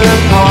another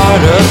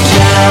part of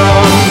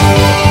town.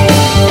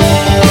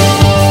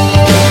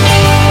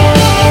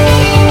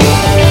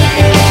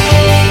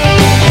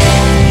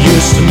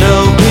 Used to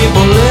know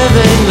people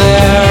living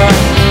there,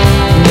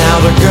 now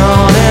they're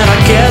gone and I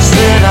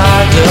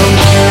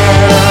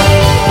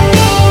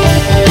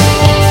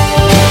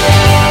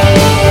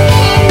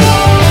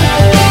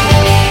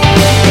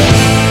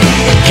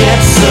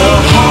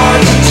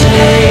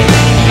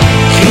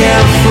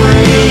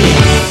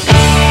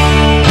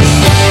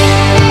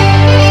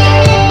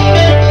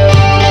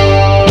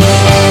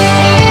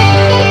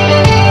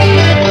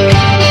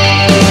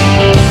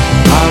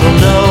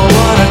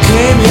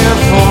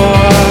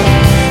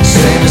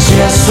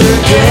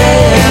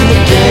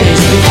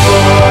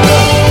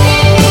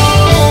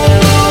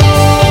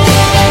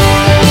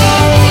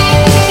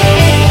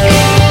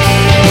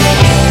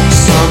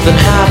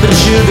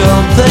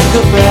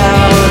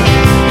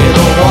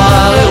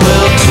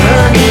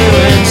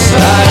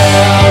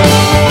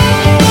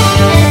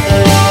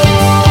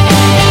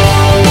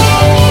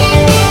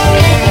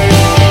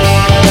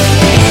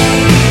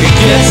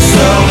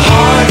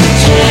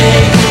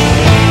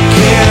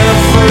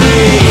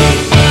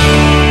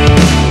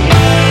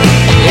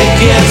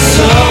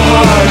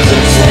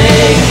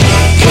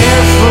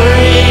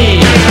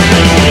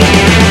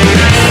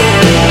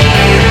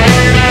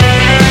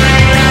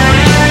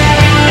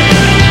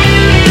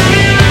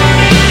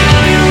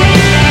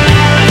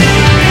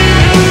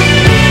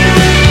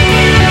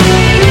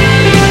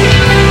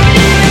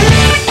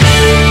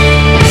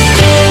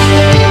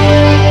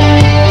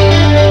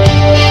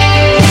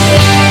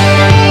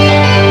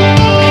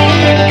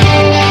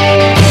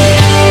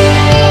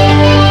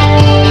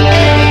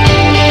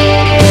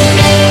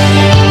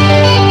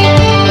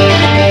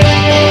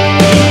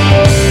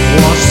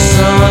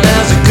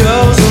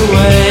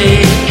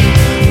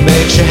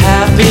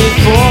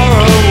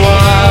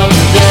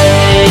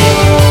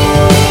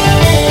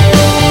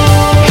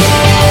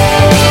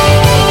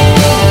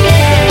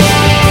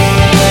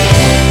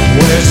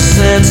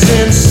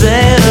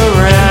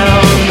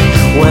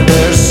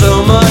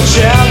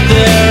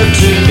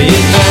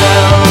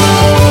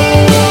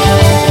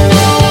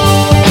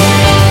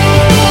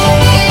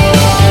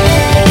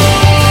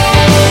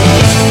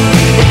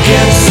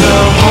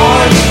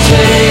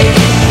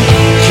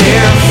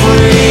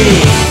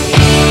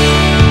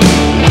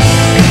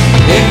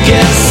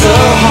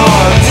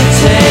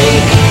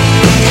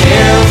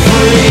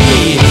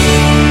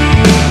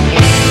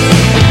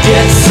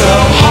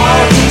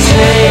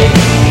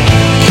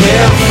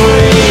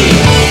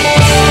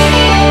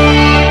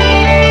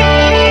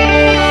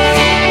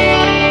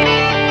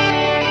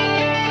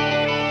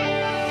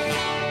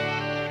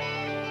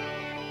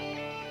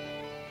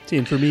See,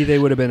 and for me, they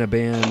would have been a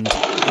band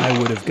I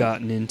would have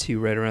gotten into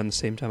right around the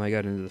same time I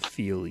got into the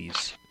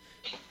Feelies.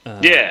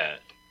 Yeah.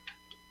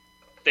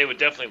 They would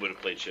have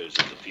played shows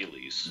at the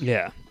Feelies.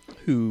 Yeah.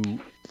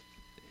 Who,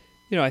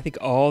 I think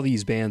all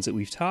these bands that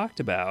we've talked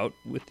about,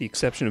 with the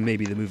exception of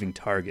maybe the Moving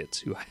Targets,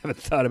 who I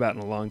haven't thought about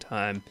in a long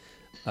time,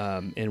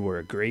 and were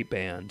a great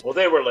band. Well,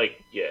 they were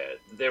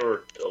they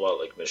were a lot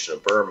like Mission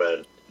of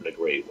Burma in a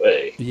great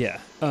way.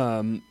 Yeah.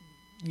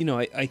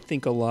 I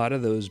think a lot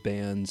of those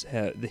bands,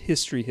 the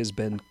history has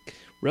been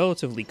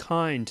relatively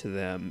kind to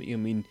them. I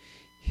mean,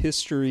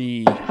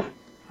 history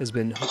has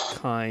been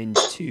kind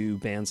to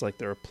bands like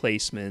The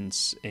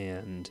Replacements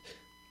and...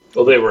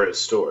 Well, they were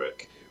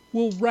historic.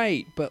 Well,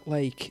 right, but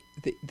like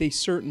they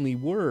certainly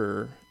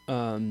were,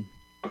 but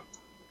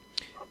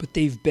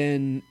they've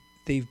been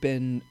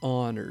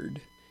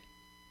honored,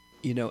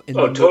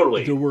 And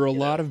totally. There were a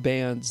lot of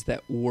bands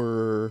that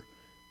were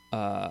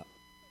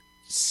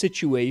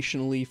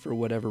situationally, for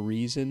whatever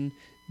reason,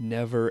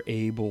 never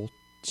able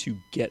to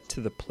get to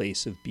the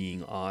place of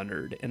being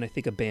honored, and I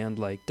think a band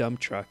like Dump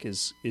Truck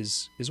is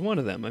one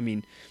of them. I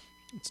mean,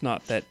 it's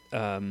not that.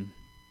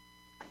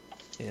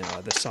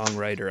 The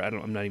songwriter,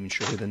 I'm not even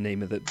sure who the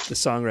name of the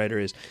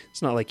songwriter is.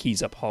 It's not like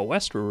he's a Paul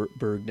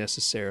Westerberg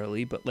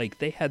necessarily, but like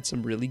they had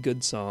some really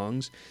good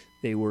songs.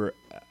 They were,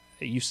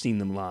 you've seen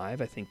them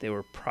live. I think they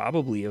were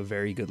probably a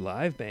very good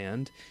live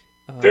band.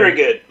 Very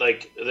good.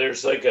 Like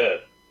there's like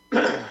a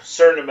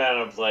certain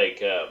amount of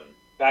like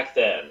back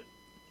then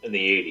in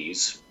the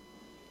 80s,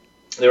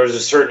 there was a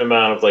certain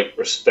amount of like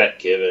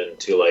respect given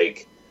to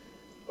like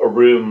a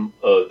room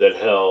that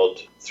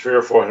held 300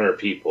 or 400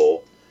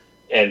 people,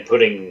 and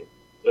putting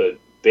a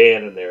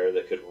band in there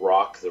that could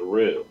rock the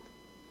room,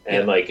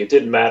 and like it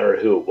didn't matter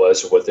who it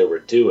was or what they were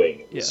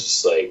doing. It was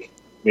just like,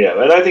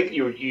 and I think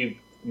you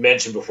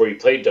mentioned before you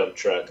played Dump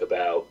Truck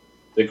about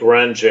the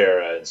grunge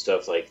era and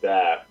stuff like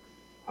that,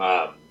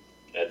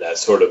 and that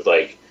sort of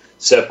like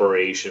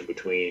separation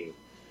between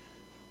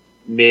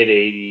mid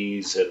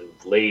 80s and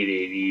late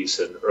 80s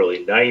and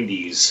early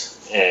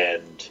 90s,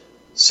 and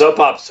Sub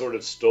Pop sort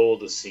of stole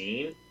the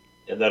scene,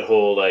 and that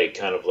whole like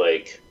kind of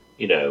like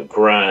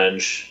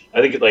grunge.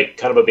 I think like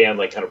kind of a band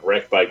like kind of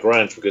wrecked by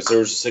grunge, because there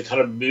was just a kind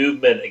of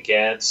movement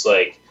against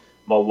like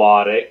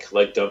melodic,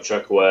 like Dump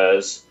Truck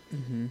was,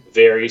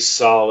 very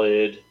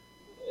solid,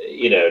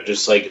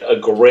 just like a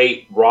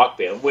great rock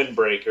band.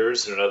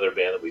 Windbreakers, another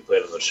band that we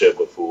played on the show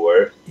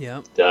before.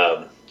 Yeah.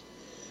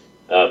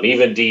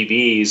 Even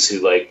DBs, who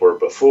like were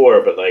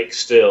before, but like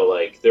still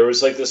like there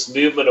was like this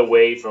movement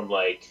away from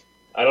like,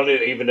 I don't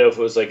even know if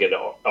it was like an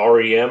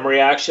REM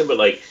reaction, but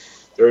like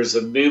there was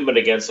a movement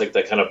against like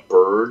that kind of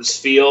Birds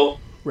feel.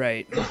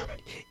 Right.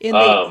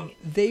 And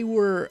they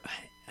were,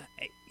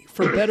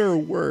 for better or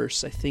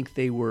worse, I think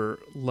they were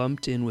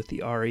lumped in with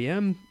the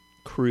REM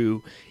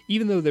crew,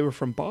 even though they were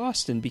from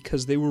Boston,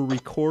 because they were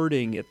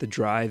recording at the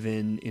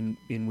drive-in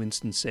in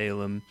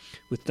Winston-Salem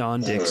with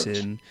Don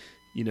Dixon,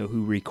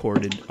 who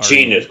recorded REM.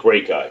 Genius,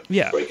 great guy.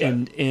 Yeah, great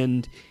guy.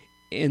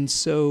 And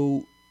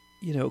so,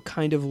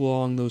 kind of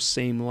along those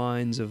same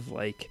lines of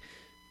like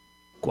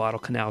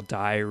Guadalcanal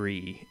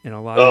Diary and a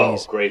lot of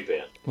these. Great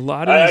band. A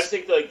lot of I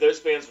think like those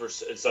bands were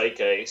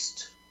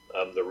Zeitgeist,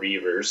 the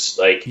Reavers,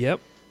 like yep.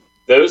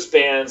 Those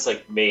bands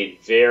like made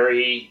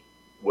very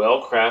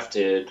well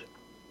crafted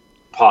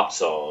pop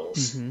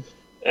songs,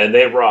 and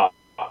they rocked,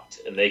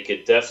 and they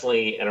could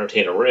definitely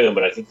entertain a room.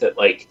 But I think that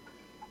like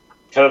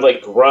kind of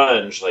like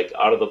grunge, like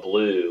out of the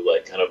blue,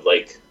 like kind of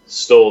like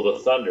stole the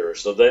thunder.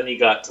 So then you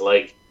got to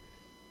like,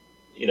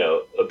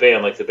 a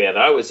band like the band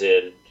I was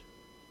in,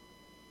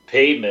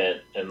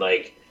 Pavement, and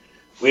like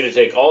we had to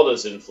take all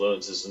those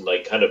influences and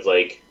like kind of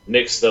like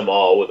mix them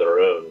all with our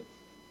own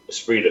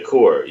esprit de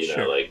corps,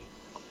 like.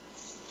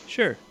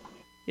 Sure.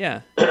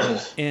 Yeah.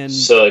 And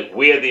so like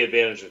we had the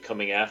advantage of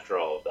coming after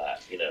all of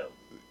that,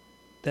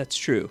 That's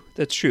true.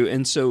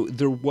 And so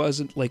there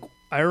wasn't like,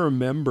 I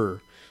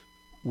remember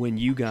when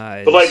you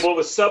guys, but like what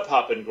was Sub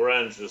Pop and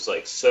grunge was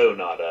like so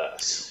not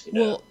us,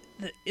 Well,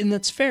 and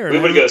that's fair. We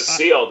would go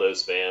see all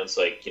those bands,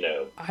 like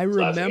I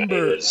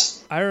remember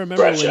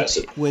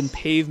when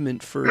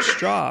Pavement first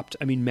dropped.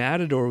 I mean,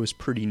 Matador was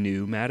pretty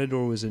new.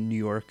 Matador was in New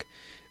York,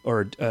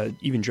 or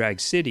even Drag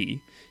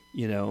City.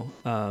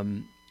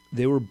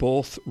 They were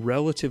both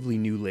relatively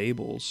new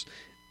labels.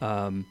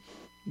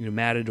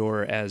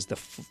 Matador as the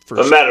first.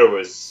 But Matador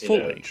was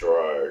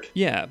Gerard.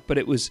 Yeah, but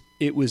it was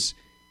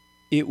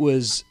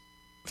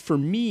for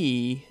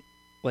me,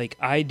 like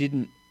I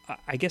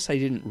guess I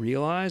didn't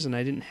realize, and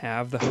I didn't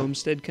have the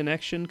Homestead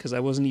connection because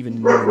I wasn't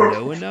even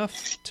know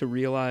enough to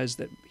realize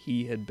that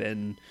he had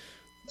been,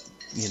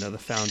 the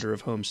founder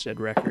of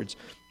Homestead Records,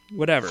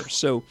 whatever.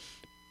 So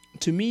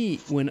to me,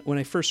 when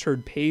I first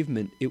heard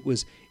Pavement, it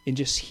was in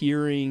just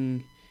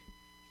hearing,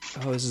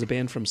 oh, this is a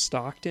band from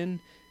Stockton,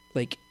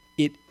 like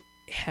it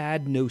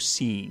had no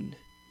scene.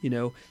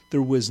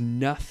 There was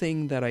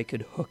nothing that I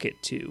could hook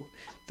it to.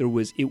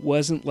 It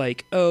wasn't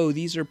like, oh,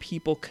 these are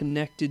people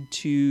connected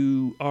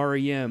to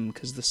REM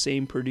because the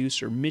same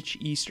producer, Mitch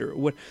Easter,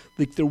 what,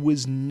 like there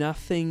was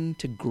nothing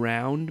to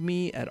ground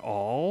me at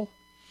all,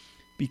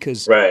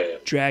 because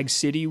Right. Drag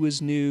City was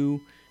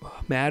new,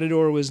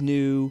 Matador was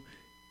new,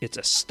 it's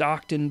a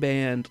Stockton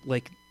band.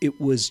 Like,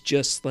 it was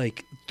just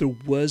like there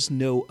was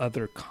no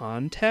other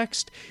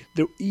context.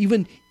 There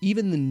even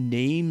the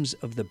names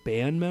of the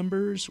band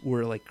members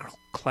were like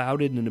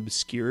clouded in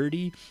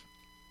obscurity.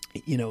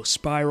 You know,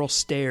 Spiral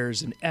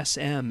Stairs and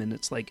SM, and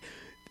it's like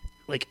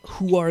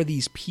who are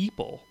these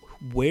people?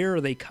 Where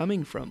are they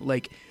coming from?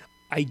 Like,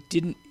 I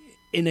didn't,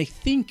 and I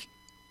think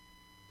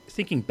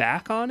thinking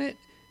back on it,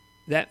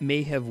 that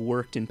may have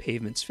worked in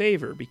Pavement's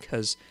favor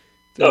because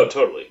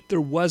Totally.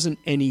 there wasn't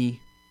any.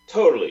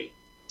 Totally.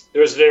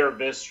 There was an air of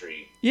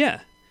mystery. Yeah,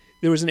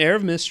 there was an air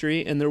of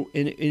mystery, and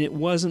it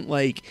wasn't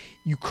like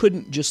you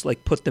couldn't just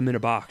like put them in a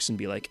box and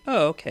be like,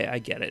 oh, okay, I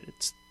get it.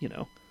 It's, you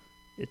know,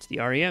 it's the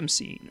REM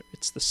scene, or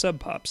it's the Sub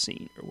Pop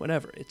scene, or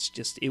whatever. It's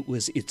just, it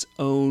was its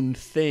own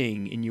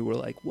thing, and you were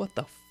like, what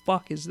the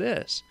fuck is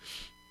this?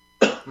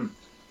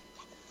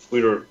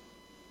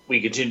 We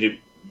continued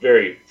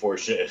very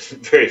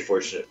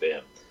fortunate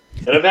band,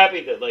 and I'm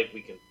happy that like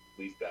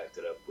we've backed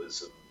it up with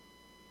some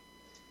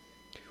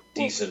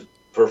decent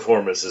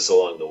performances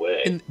along the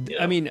way. And you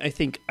know? I mean, I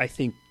think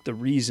the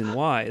reason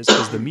why is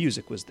because the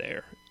music was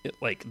there.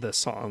 Like, the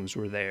songs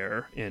were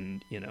there,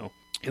 and, you know,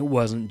 it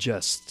wasn't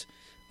just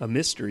a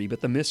mystery,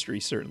 but the mystery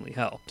certainly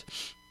helped.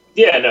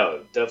 Yeah,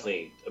 no,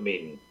 definitely. I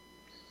mean,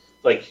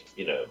 like,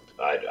 you know,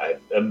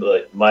 I'm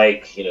like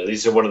Mike. You know,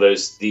 these are one of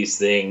these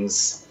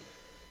things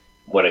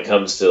when it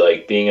comes to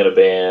like being in a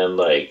band,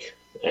 like,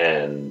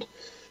 and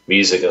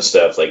music and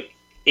stuff. Like,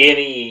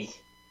 any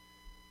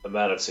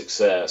amount of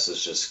success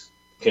is just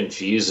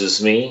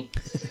confuses me,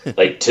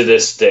 like, to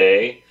this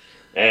day.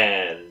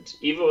 And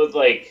even with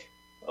like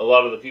a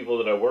lot of the people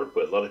that I work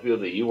with, a lot of people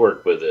that you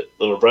work with at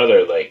Little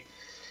Brother, like,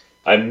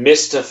 I'm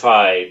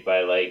mystified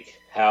by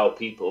like how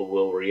people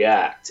will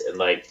react. And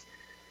like,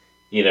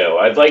 you know,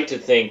 I'd like to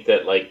think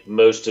that like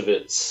most of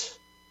it's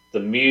the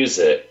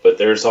music, but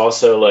there's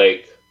also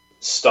like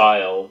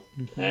style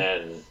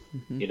and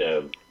you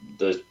know,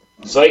 the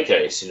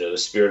zeitgeist, you know, the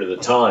spirit of the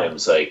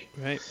times. Like,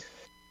 Right.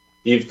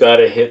 you've got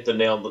to hit the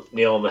nail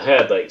on the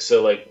head. Like,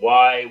 so like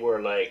why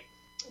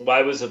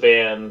was a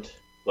band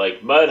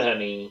like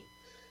Mudhoney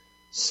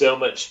so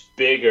much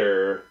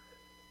bigger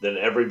than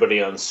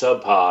everybody on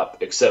Sub Pop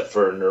except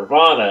for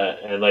Nirvana?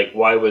 And like,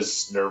 why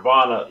was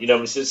Nirvana, you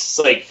know, it's just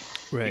like,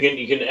 Right.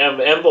 you can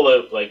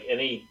envelope like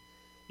any,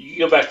 you can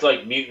go back to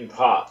like Mutant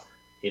Pop,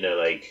 you know,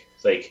 like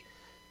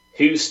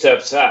who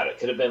steps out? It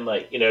could have been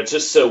like, you know, it's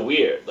just so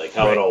weird, like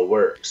how Right. it all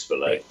works. But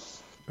like,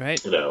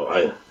 Right. you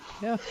know,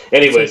 Yeah.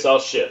 anyways, I'll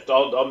shift.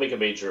 I'll make a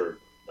major,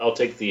 I'll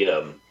take the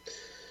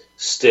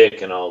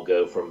stick and I'll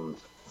go from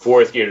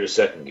fourth gear to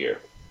second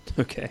gear.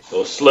 Okay.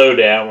 We'll slow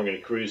down. We're going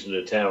to cruise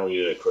into town. We're going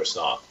to do a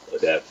croissant.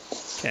 Okay.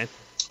 Okay.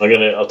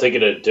 I'll take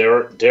it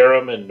to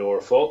Durham and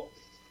Norfolk.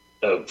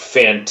 A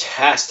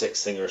fantastic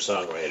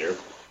singer-songwriter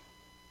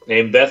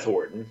named Beth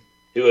Orton,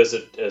 who as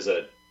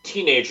a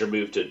teenager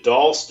moved to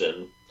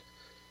Dalston,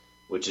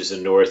 which is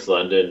in North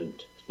London,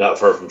 not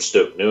far from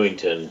Stoke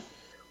Newington,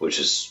 which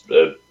is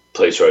a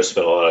place where I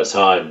spent a lot of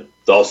time.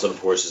 Dalston,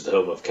 of course, is the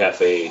home of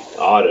Cafe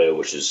Otto,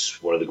 which is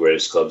one of the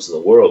greatest clubs in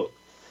the world.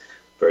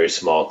 Very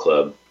small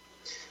club.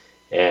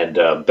 And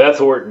Beth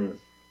Orton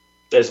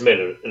has made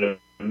an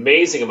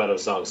amazing amount of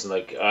songs. And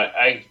like,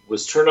 I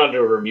was turned on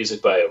to her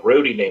music by a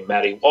roadie named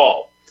Matty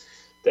Wall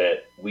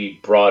that we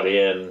brought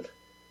in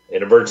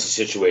emergency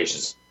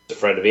situations. A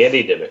friend of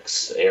Andy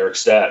Dimmock's, Eric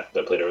Stadt,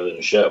 that played earlier in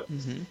the show.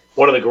 Mm-hmm.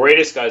 One of the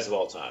greatest guys of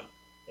all time.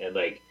 And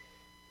like,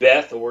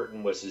 Beth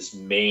Orton was his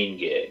main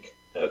gig.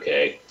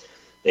 Okay.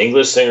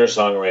 English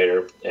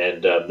singer-songwriter.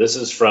 And this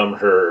is from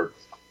her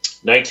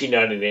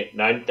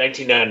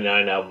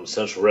 1999 album,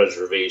 Central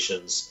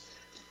Reservations,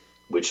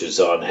 which is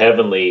on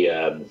Heavenly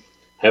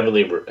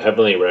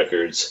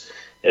Records.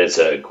 And it's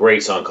a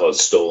great song called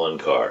Stolen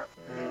Car.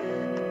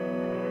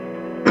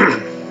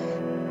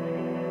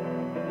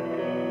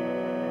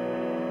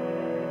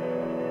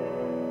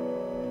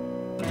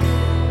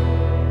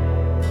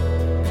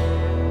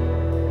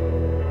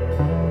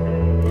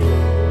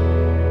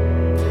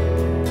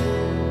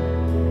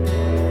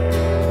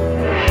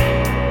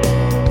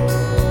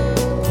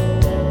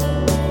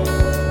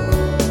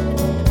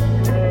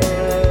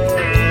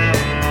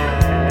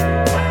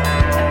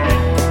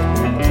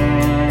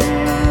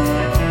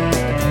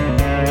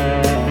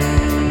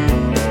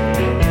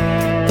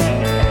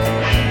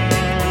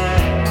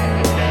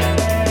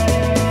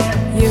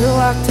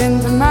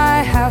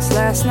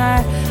 Last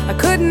night, I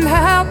couldn't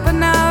help but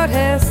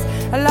notice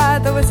a light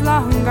that was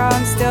long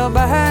gone, still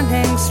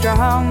burning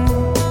strong.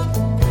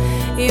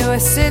 You were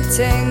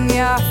sitting,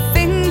 your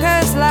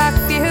fingers like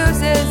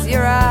fuses,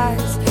 your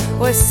eyes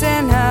were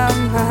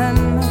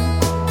cinnamon.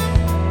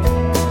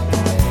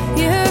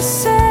 You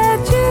said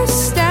you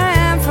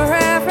stand for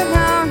every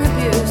known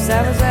abuse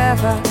that was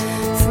ever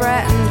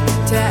threatened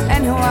to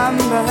anyone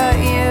but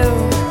you.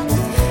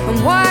 And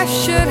why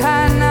should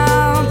I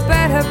know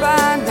better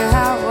by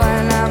now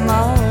when I'm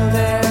old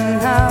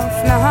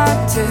enough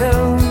not to?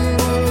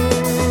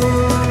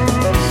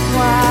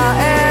 While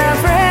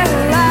every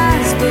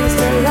lie speaks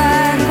to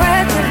line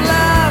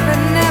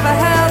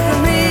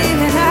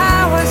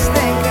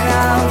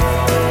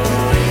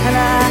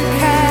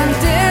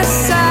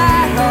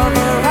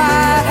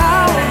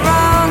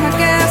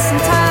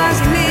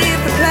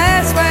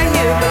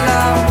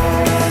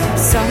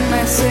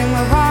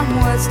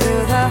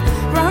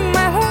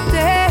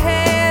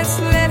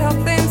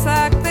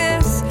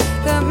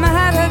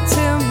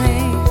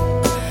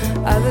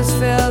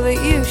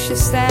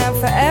stand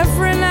for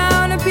every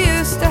known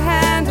abuse to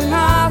hand and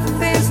all the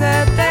things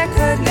that they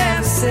could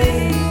never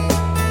see.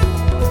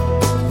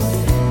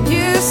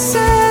 You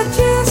said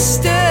you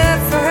stood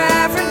for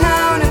every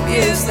known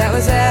abuse that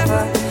was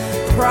ever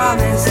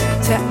promised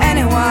to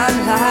anyone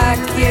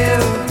like you.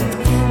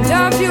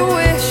 Don't you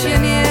wish you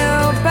knew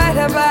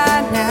better by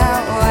now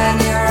when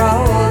you're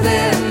old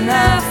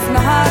enough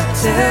not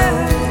to?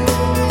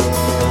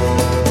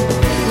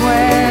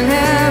 When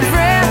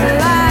every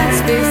line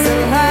speaks the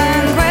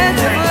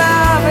language of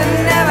love and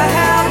never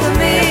held the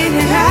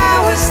meaning I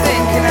was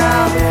thinking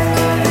of,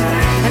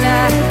 and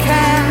I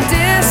can't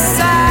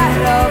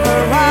decide over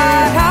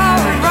right or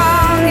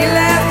wrong. You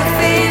left the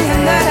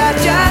feeling that I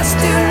just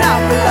do not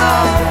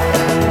belong.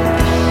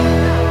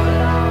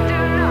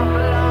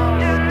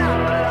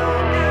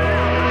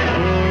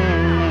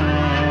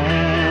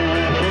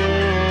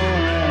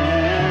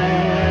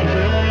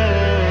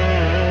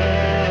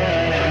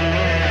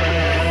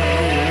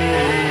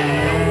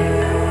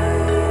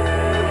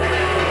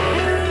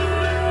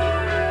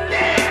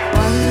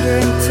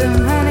 Too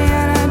many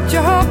and a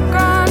joke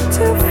gone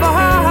too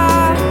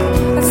far.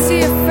 I see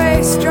your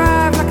face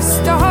drive like a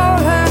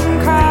stolen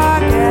car.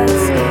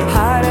 Gets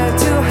harder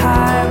to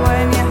hide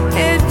when you're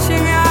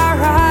hitching your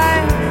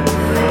ride.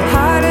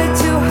 Harder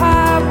to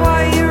hide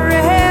what you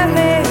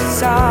really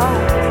saw.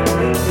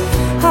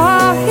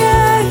 Oh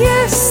yeah,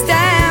 you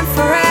stand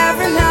for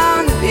every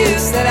known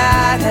abuse that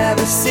I'd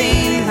ever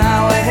seen my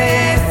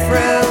way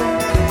through.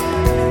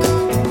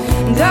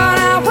 Don't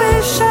I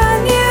wish I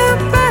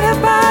knew better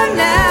by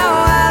now?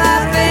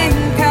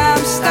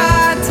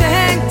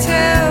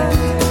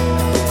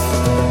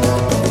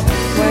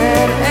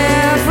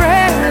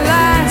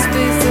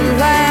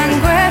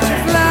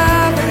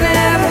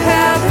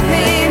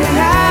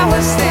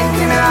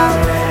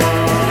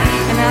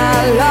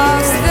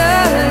 Lost the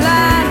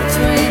line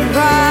between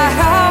right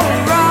or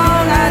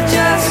wrong. I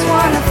just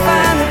wanna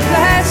find a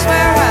place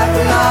where I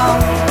belong.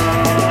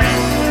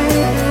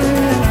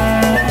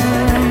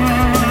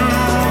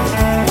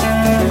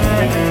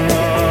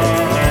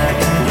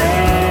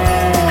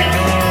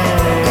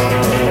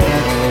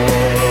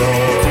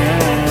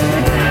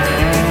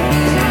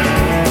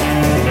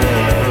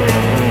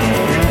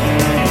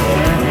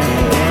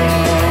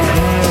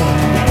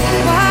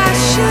 Why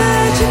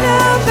should you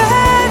know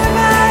better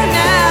by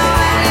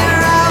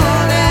now?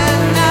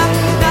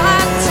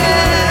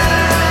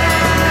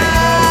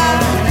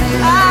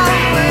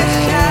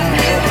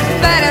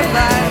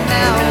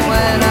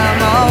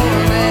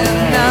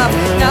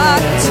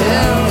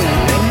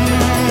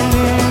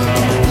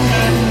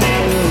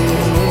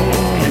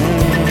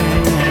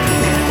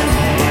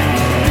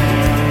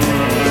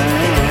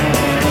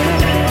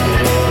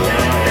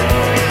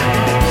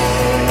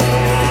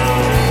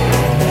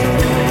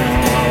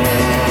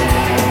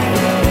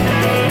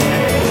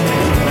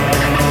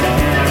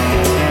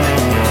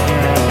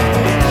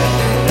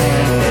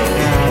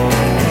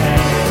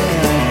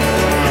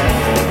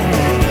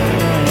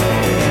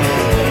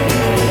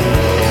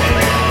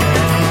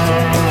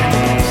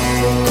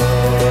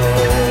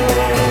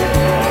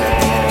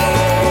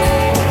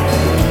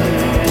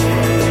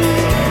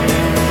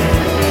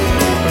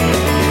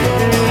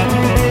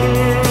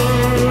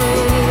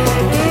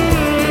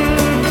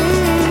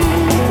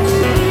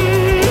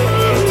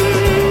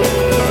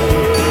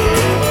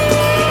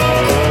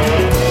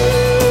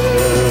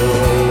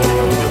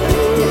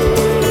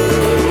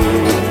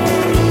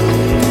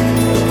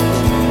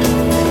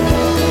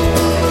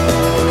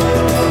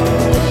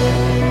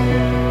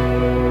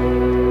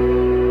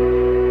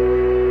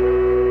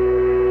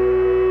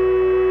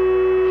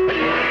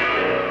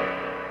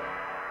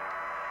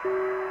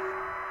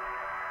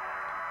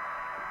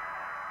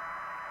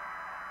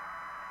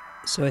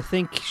 So I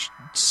think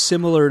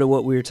similar to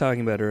what we were talking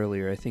about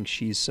earlier, I think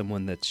she's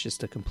someone that's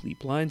just a complete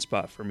blind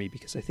spot for me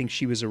because I think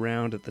she was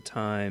around at the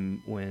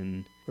time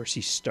when, or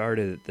she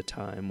started at the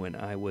time when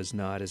I was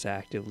not as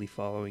actively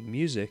following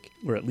music,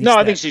 or at least No,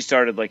 I think she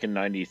started like in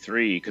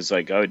 '93 because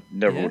like I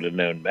never would have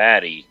known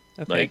Maddie.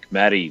 Okay. Like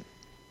Maddie,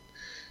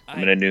 I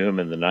mean, I knew him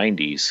in the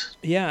 '90s.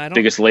 Yeah, I don't.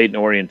 Biggest Leighton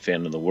Orient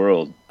fan in the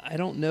world. I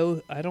don't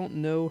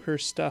know her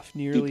stuff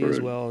nearly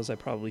as well as I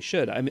probably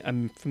should.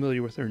 I'm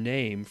familiar with her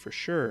name for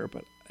sure,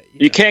 but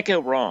you can't go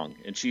wrong.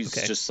 And she's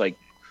Okay. just like,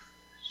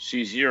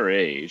 she's your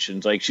age,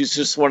 and like she's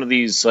just one of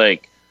these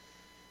like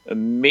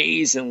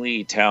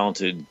amazingly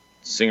talented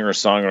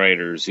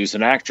singer-songwriters who's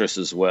an actress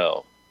as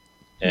well,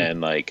 and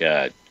like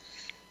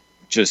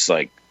just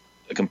like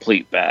a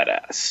complete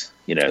badass,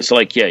 you know. So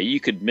like, yeah, you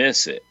could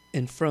miss it.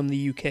 And from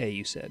the UK,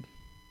 you said.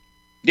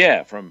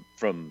 Yeah, from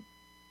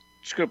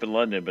she grew up in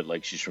London, but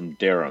like she's from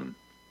Durham,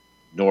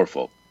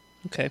 Norfolk.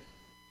 Okay,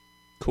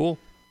 cool.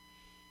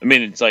 I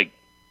mean, it's like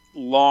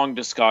long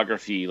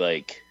discography,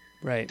 like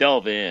Right.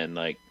 delve in,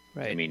 like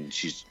Right. I mean,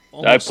 she's I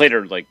Almost- played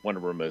her like one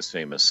of her most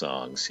famous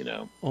songs, you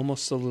know.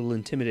 Almost a little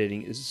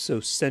intimidating. So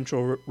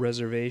Central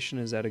Reservation,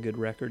 is that a good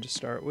record to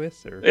start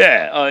with? Or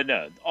Yeah,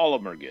 no, all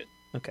of them are good.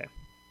 Okay.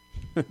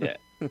 Yeah,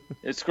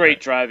 it's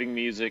great driving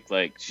music.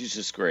 Like she's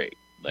just great.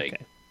 Like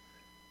Okay.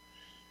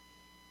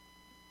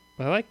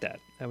 I like that.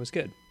 That was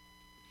good.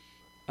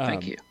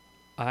 Thank you.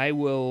 I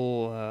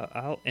will.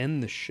 I'll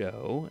end the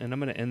show, and I'm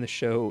going to end the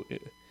show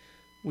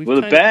with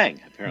a bang.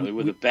 Apparently,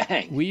 with a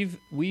bang.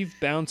 We've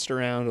bounced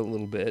around a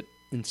little bit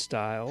in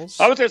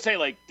styles. I was going to say,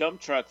 like, Dump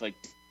Truck. Like,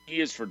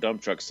 D is for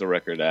Dump Truck's the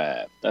record I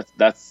have.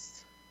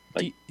 That's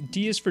like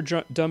D is for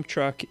Dump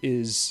Truck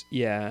is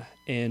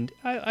and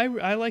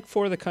I like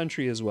For the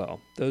Country as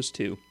well. Those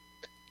two.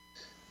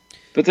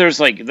 But there's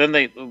like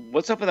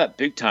what's up with that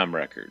Big Time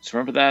Records?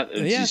 Remember that?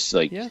 It's just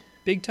like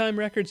Big Time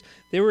Records.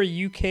 They were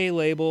a UK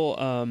label.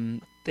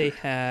 They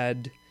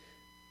had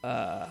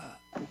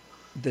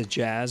the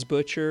Jazz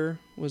Butcher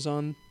was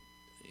on,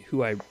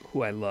 who I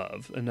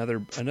love. Another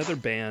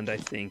band I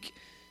think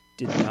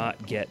did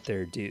not get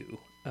their due.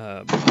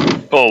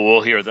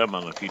 We'll hear them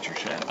on a future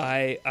show.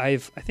 I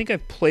think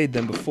I've played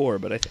them before,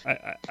 but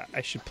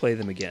I should play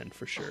them again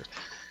for sure.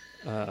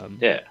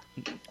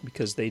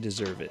 Because they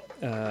deserve it.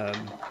 I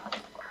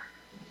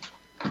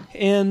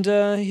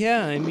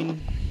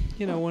mean,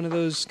 one of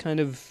those kind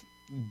of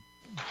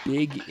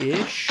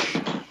big-ish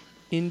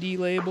indie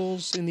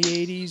labels in the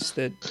 80s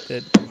that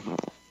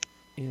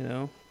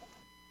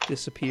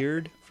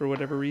disappeared for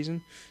whatever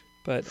reason.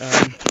 But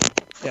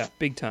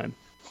Big Time.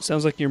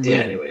 Sounds like you're moving.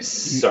 Yeah, anyways,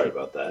 sorry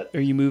about that.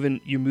 Are you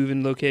moving? You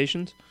moving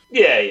locations?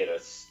 Yeah,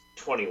 it's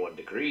 21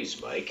 degrees,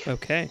 Mike.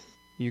 Okay,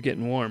 you're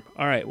getting warm.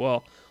 All right,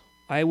 well,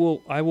 I will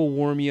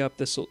warm you up.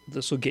 This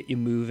will get you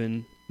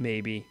moving.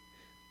 Maybe.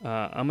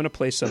 I'm gonna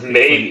play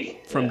something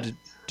from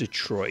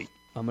Detroit.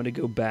 I'm gonna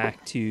go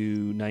back to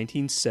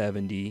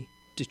 1970,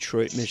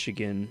 Detroit,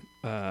 Michigan.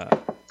 A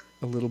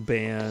little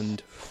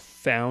band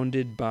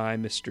founded by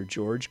Mr.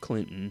 George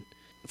Clinton,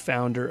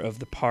 founder of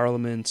the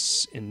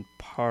Parliaments in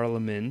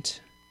Parliament.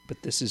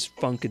 But this is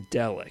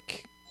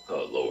Funkadelic.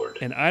 Oh Lord!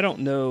 And I don't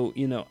know,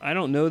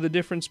 the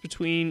difference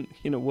between,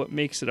 what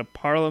makes it a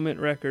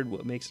Parliament record,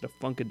 what makes it a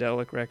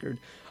Funkadelic record.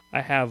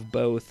 I have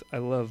both. I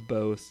love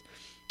both.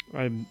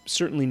 I'm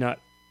certainly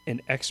not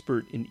an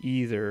expert in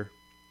either,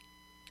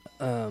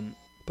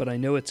 but I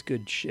know it's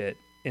good shit.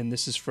 And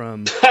this is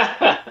from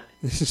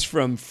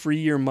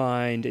Free Your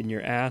Mind and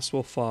Your Ass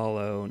Will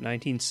Follow,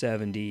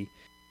 1970.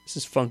 This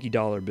is Funky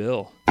Dollar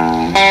Bill.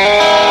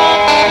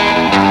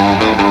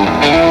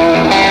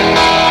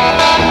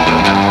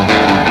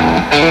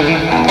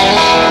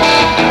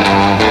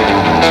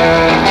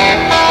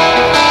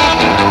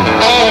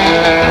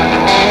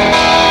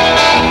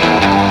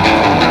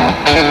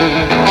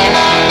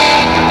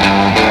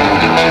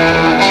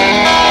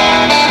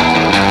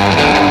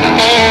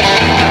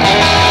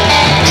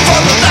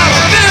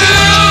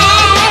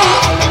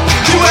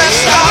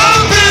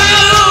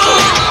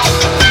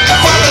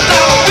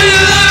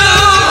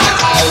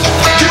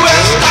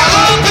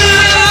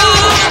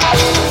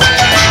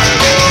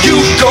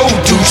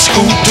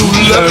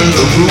 Learn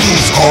the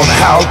rules on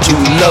how to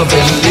love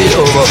and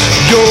live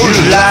your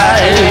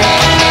life.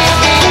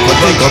 But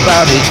think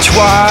about it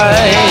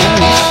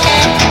twice.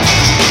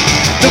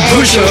 The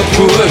pusher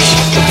push,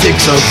 the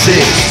fixer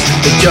fix,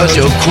 the judge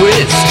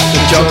quits,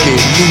 the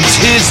junkie lose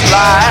his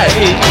life.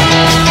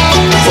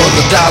 For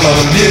the dollar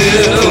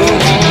bill,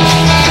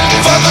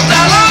 for the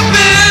dollar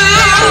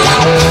bill,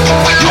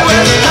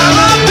 US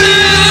dollar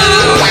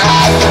bill,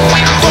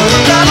 for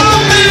the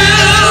dollar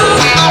bill,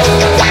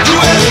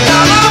 US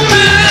dollar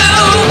bill.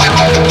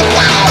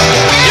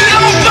 You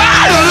don't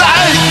buy a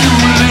life, you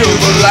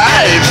live a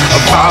life. A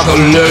father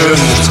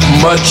learns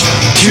much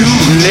too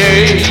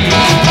late.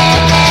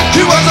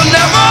 He was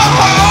never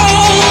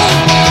home.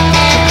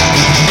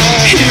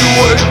 He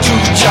worked 2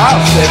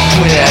 jobs and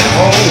when at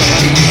home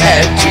he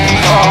had 2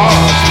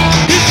 cars.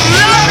 His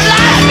love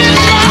life is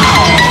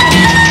gone.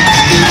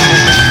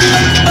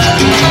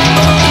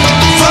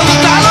 For the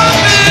dollar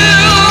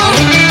bill,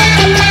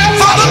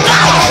 for the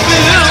dollar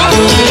bill.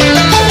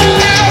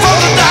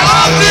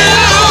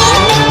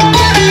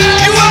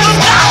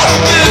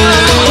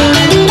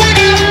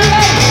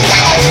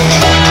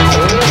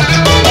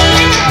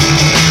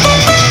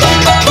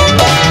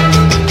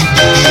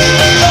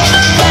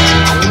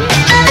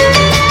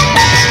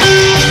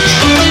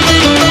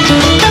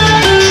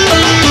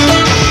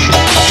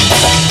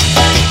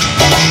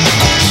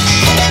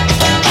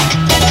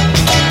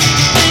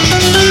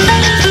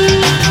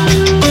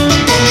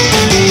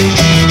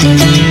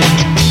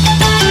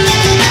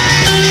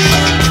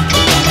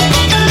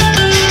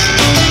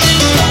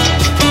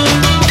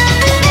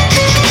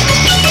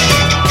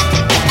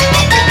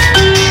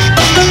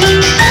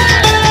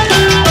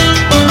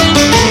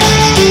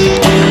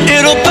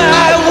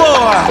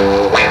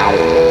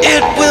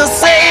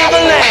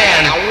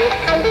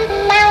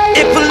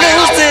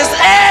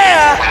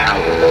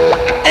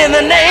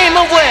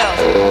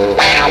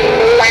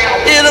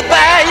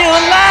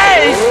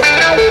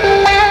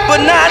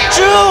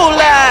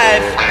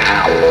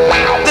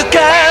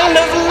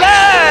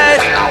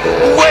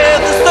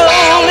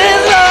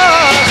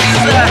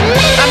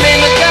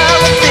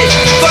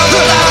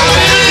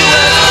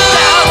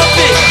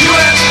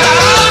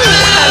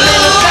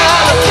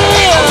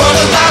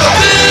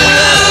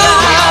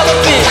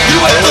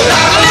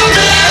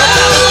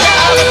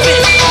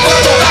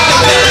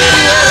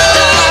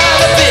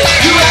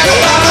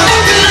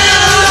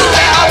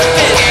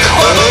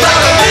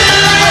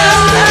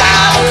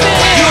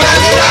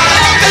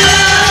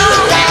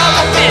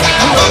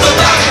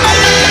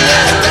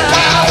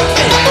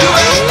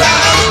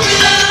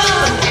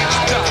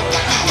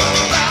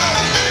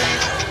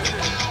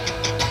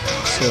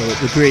 So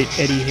the great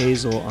Eddie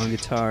Hazel on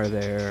guitar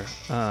there,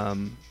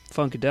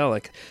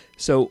 Funkadelic.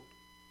 So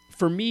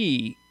for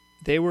me,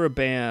 they were a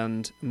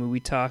band. I mean,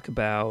 we talk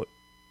about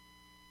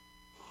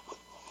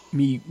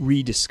me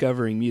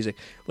rediscovering music.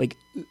 Like,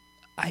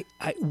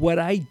 what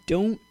I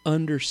don't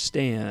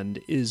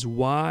understand is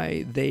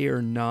why they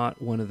are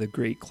not one of the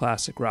great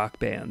classic rock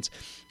bands.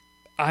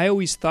 I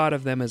always thought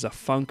of them as a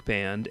funk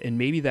band, and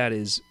maybe that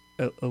is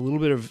a little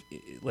bit of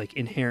like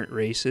inherent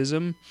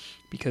racism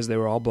because they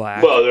were all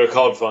black. Well, they're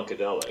called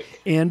Funkadelic.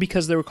 And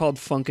because they were called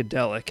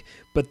Funkadelic,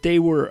 but they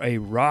were a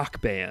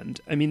rock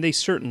band. I mean, they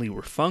certainly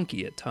were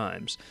funky at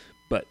times,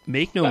 but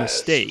make no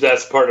mistake.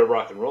 That's part of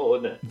rock and roll,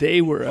 isn't it?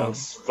 They were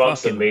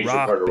Funk's a major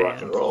rock part of band.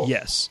 rock and roll.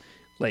 Yes.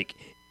 Like,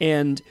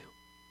 and,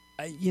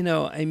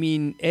 I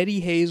mean,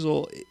 Eddie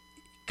Hazel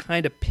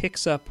kind of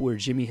picks up where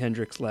Jimi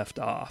Hendrix left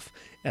off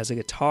as a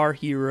guitar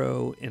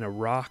hero and a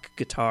rock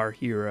guitar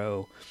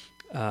hero.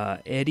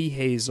 Eddie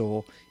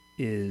Hazel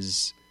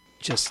is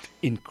just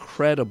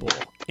incredible,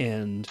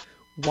 and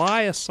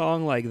why a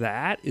song like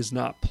that is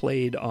not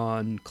played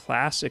on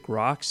classic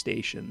rock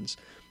stations,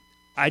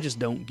 I just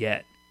don't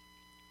get.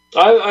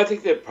 I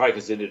think that probably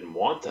because they didn't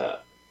want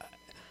that.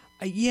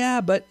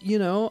 Yeah, but,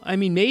 I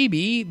mean,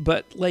 maybe,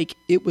 but, like,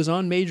 it was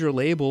on major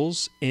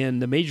labels, and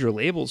the major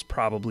labels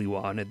probably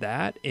wanted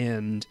that,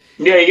 and...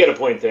 Yeah, you get a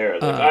point there.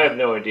 Like, I have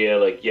no idea.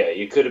 Like, yeah,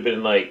 you could have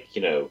been, like,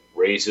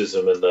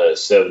 racism in the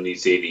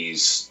 70s,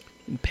 80s.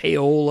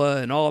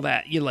 Payola and all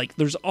that.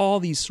 There's all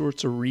these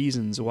sorts of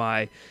reasons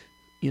why,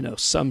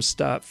 some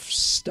stuff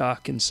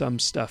stuck and some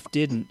stuff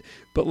didn't.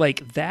 But,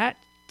 like,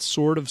 that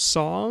sort of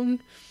song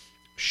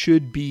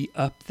should be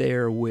up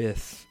there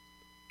with,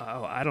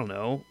 I don't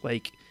know,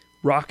 like...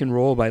 Rock and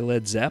Roll by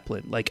Led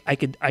Zeppelin. Like, I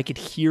could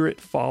hear it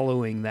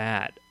following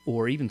that,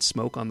 or even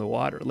Smoke on the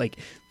Water. Like,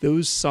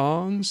 those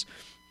songs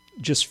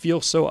just feel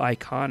so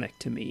iconic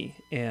to me.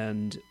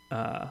 And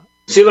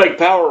see, like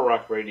Power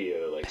Rock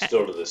Radio, like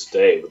still to this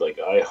day, with like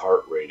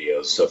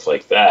iHeartRadio, stuff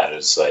like that,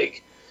 is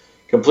like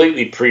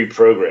completely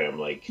pre-programmed.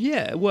 Like,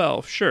 yeah,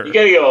 well, sure. You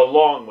gotta go a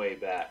long way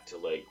back to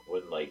like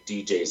when like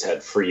DJs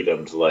had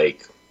freedom to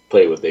like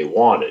play what they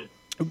wanted.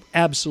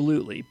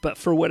 Absolutely, but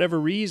for whatever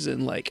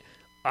reason, like.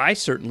 I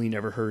certainly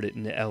never heard it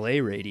in the LA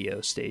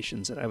radio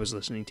stations that I was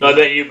listening to. No,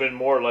 then you've been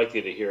more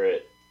likely to hear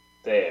it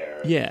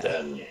there. Yeah.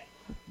 Than...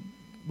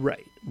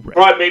 Right.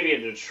 Probably maybe in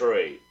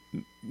Detroit.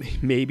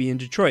 Maybe in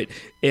Detroit.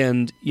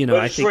 And, but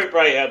I Detroit think...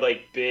 probably had,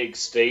 like, big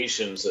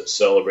stations that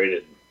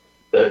celebrated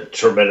the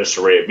tremendous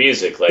array of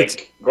music.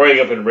 Like, growing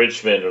up in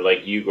Richmond, or,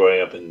 like, you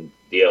growing up in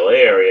the LA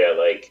area,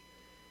 like...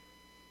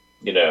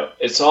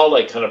 it's all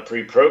like kind of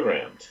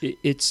pre-programmed.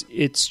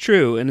 It's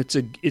true, and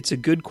it's a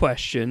good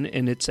question,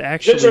 and it's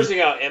actually it's interesting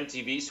how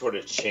MTV sort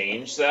of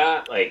changed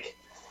that. Like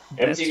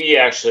MTV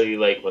actually,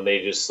 like when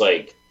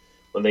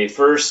they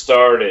first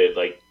started,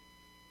 like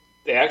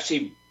they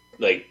actually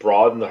like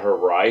broadened the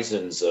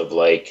horizons of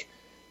like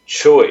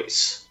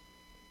choice.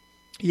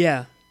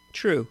 Yeah,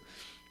 true,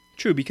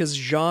 because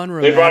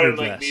genre. They brought in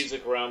less. like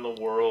music around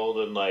the world,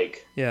 and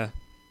like I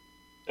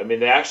mean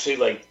they actually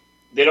like.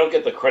 They don't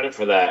get the credit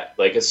for that.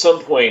 Like, at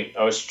some point,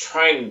 I was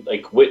trying,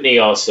 like, Whitney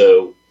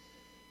also,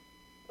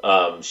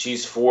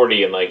 she's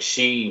 40, and, like,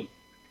 she,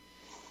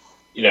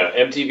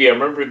 MTV, I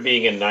remember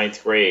being in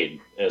 9th grade,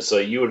 and so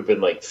you would have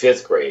been, like,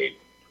 5th grade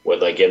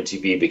when, like,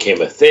 MTV became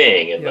a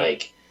thing, and,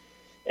 like,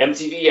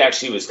 MTV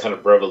actually was kind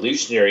of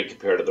revolutionary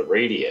compared to the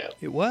radio.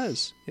 It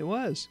was.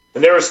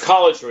 And there was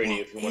college radio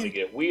if you want to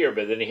get weird,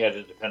 but then you had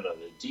to depend on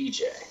the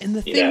DJ. And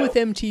the thing with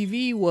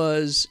MTV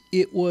was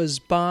it was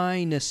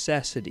by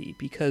necessity,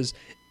 because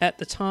at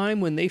the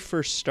time when they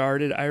first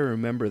started, I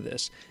remember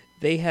this,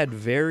 they had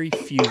very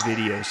few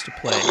videos to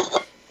play.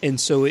 And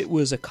so it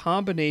was a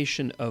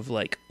combination of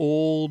like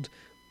old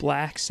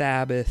Black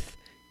Sabbath,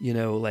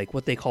 like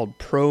what they called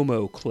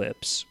promo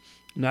clips.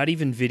 Not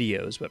even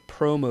videos, but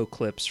promo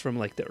clips from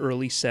like the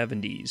early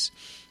 70s.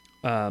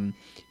 And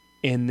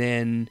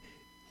then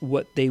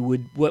what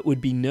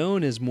would be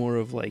known as more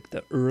of like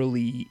the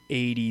early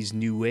 80s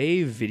new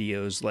wave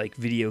videos, like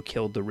Video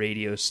Killed the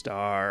Radio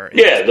Star.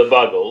 Yeah, the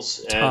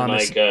Buggles.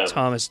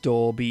 Thomas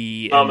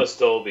Dolby. Thomas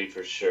Dolby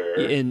for sure.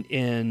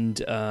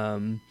 And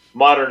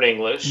Modern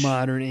English.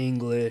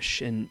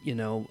 And,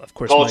 of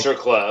course, Culture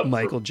Club.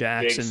 Michael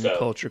Jackson,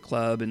 Culture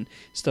Club and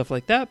stuff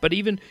like that. But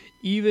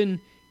even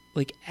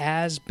like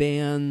as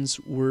bands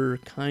were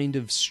kind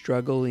of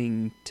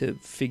struggling to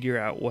figure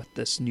out what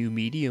this new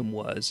medium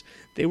was,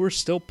 they were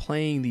still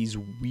playing these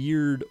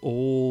weird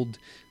old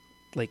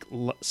like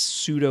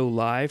pseudo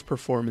live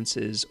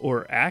performances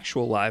or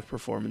actual live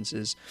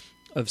performances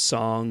of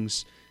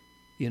songs,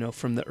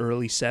 from the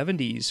early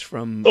 70s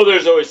from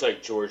there's always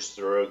like George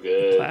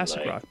Thorogood,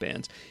 classic rock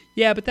bands.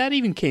 Yeah, but that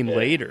even came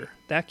later.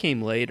 That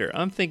came later.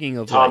 I'm thinking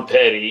of Tom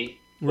Petty.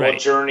 Right. Well,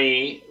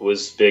 Journey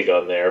was big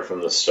on there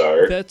from the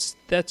start.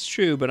 That's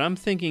true, but I'm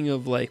thinking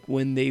of like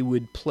when they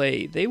would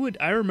play.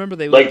 I remember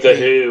they would like play, the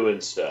Who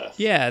and stuff.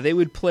 Yeah, they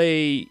would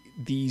play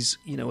these,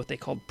 what they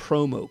called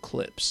promo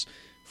clips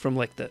from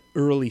like the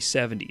early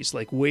 70s,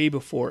 like way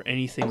before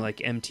anything like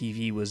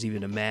MTV was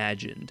even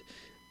imagined.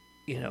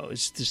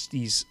 it's just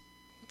these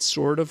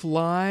sort of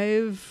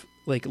live,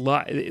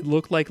 it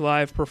looked like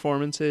live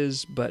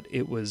performances, but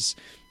it was,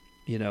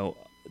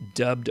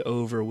 dubbed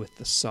over with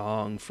the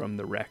song from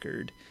the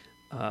record.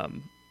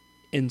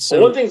 And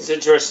so, one thing that's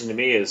interesting to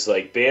me is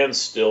like bands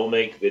still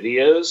make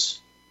videos.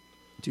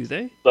 Do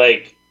they?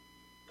 Like,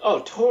 oh,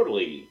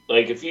 totally.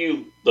 Like if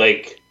you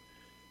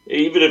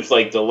even if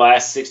like the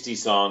last 60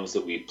 songs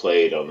that we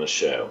played on the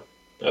show,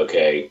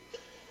 okay,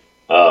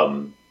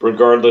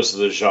 regardless of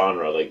the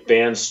genre, like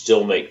bands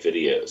still make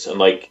videos, and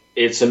like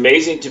it's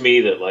amazing to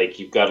me that like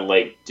you've got to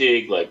like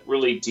dig like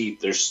really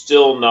deep. There's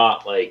still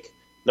not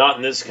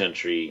in this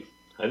country.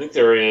 I think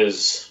there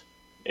is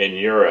in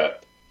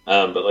Europe,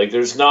 but like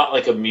there's not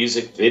like a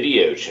music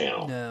video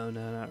channel. No,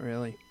 not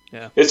really.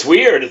 Yeah, it's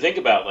weird to think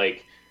about.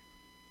 Like,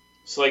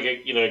 it's like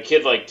a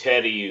kid like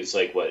Teddy who's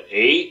like what,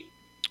 8?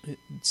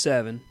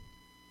 7.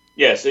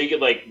 Yeah, so you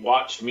could like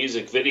watch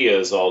music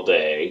videos all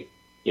day.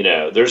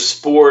 There's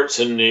sports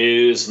and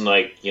news and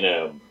like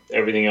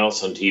everything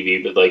else on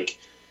TV, but like,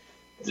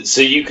 so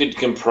you could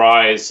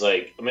comprise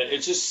like, I mean,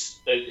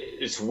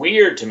 it's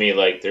weird to me.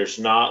 Like, there's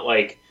not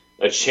like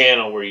a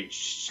channel where you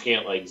just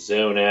can't like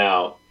zone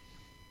out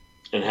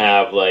and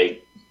have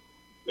like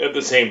at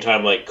the same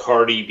time like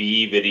Cardi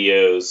B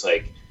videos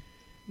like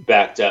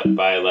backed up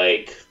by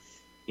like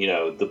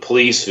the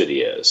Police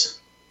videos.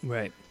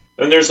 Right.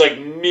 And there's like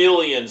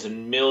millions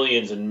and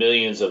millions and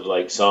millions of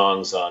like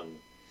songs on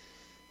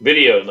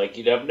video, and like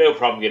you'd have no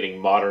problem getting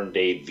modern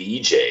day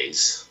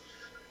VJs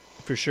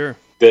for sure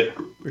that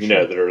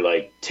that are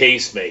like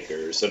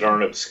tastemakers that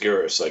aren't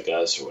obscurists like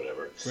us or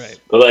whatever. Right.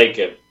 But like,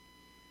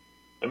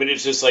 I mean,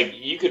 it's just like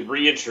you could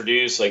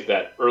reintroduce like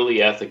that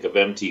early ethic of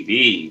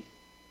MTV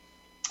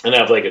and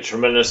have like a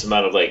tremendous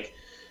amount of like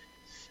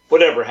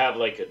whatever, have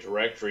like a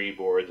directory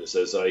board that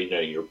says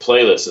your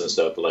playlists and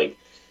stuff. But like,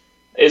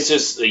 it's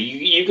just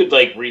you could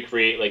like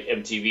recreate like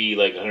MTV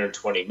like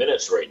 120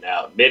 minutes right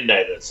now at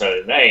midnight on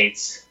Saturday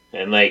nights,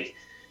 and like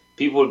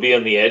people would be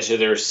on the edge of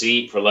their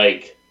seat for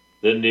like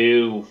the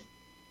new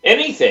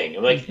anything.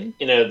 I'm like,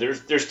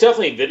 there's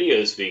definitely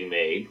videos being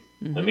made.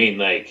 Mm-hmm. I mean,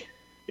 like,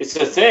 it's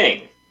a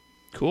thing.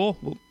 Cool.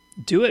 Well,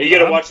 do it. You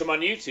got to watch them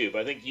on YouTube.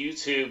 I think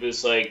YouTube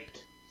is like,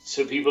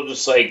 so people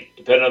just like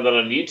depend on that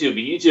on YouTube,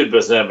 but YouTube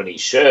doesn't have any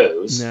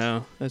shows.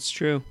 No, that's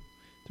true.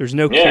 There's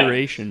no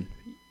curation.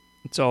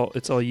 It's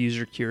all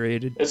user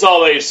curated. It's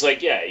all like, it's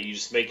like, you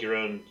just make your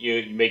own.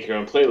 You make your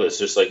own playlist,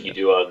 just like you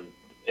do on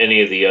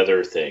any of the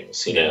other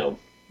things. You know,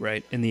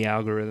 right? In the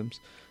algorithms.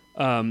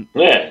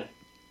 Yeah.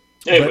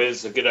 Anyway,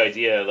 it's a good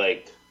idea.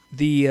 Like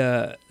the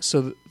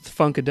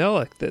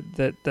Funkadelic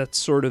that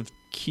sort of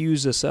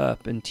cues us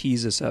up and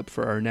tees us up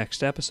for our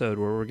next episode,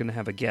 where we're going to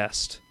have a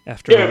guest.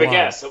 After have a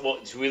guest.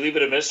 Well, should we leave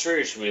it a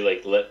mystery, or should we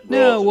like let?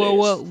 No,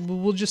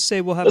 we'll just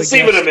say we'll have. Let's a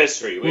guest. leave it a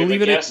mystery. We'll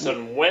have a guest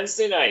on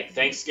Wednesday night,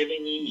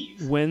 Thanksgiving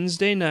Eve.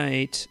 Wednesday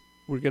night,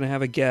 we're going to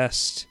have a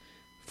guest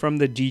from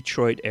the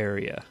Detroit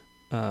area.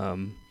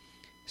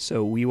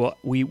 So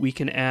we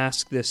can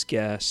ask this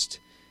guest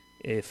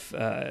if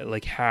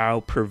like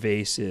how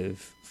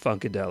pervasive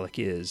Funkadelic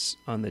is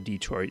on the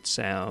Detroit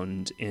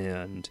sound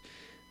and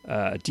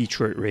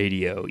Detroit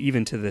radio,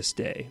 even to this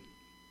day.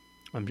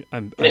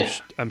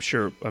 I'm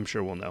sure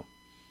we'll know.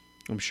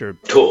 I'm sure.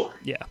 Cool.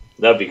 Yeah.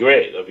 That'd be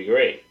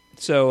great.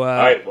 So, all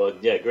right. Well,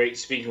 yeah, great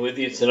speaking with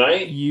you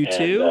tonight. You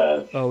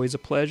too. Always a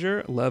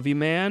pleasure. Love you,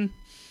 man.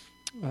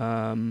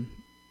 And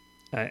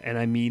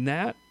I mean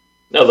that.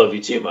 I love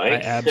you too, Mike.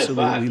 I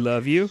absolutely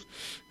love you.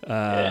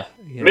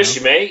 Miss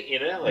you, mate.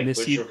 Like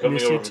miss you're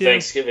coming over for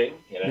Thanksgiving.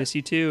 Miss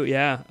you too.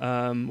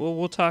 Yeah.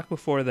 We'll talk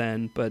before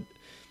then, but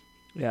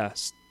yeah,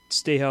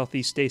 stay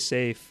healthy, stay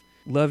safe.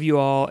 Love you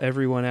all,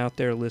 everyone out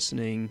there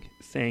listening.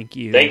 Thank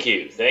you. Thank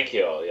you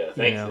all.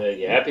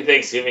 Yeah, happy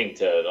Thanksgiving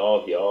to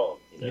all of y'all.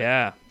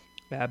 Yeah,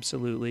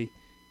 absolutely.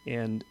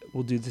 And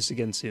we'll do this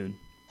again soon.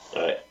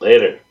 All right,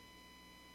 later.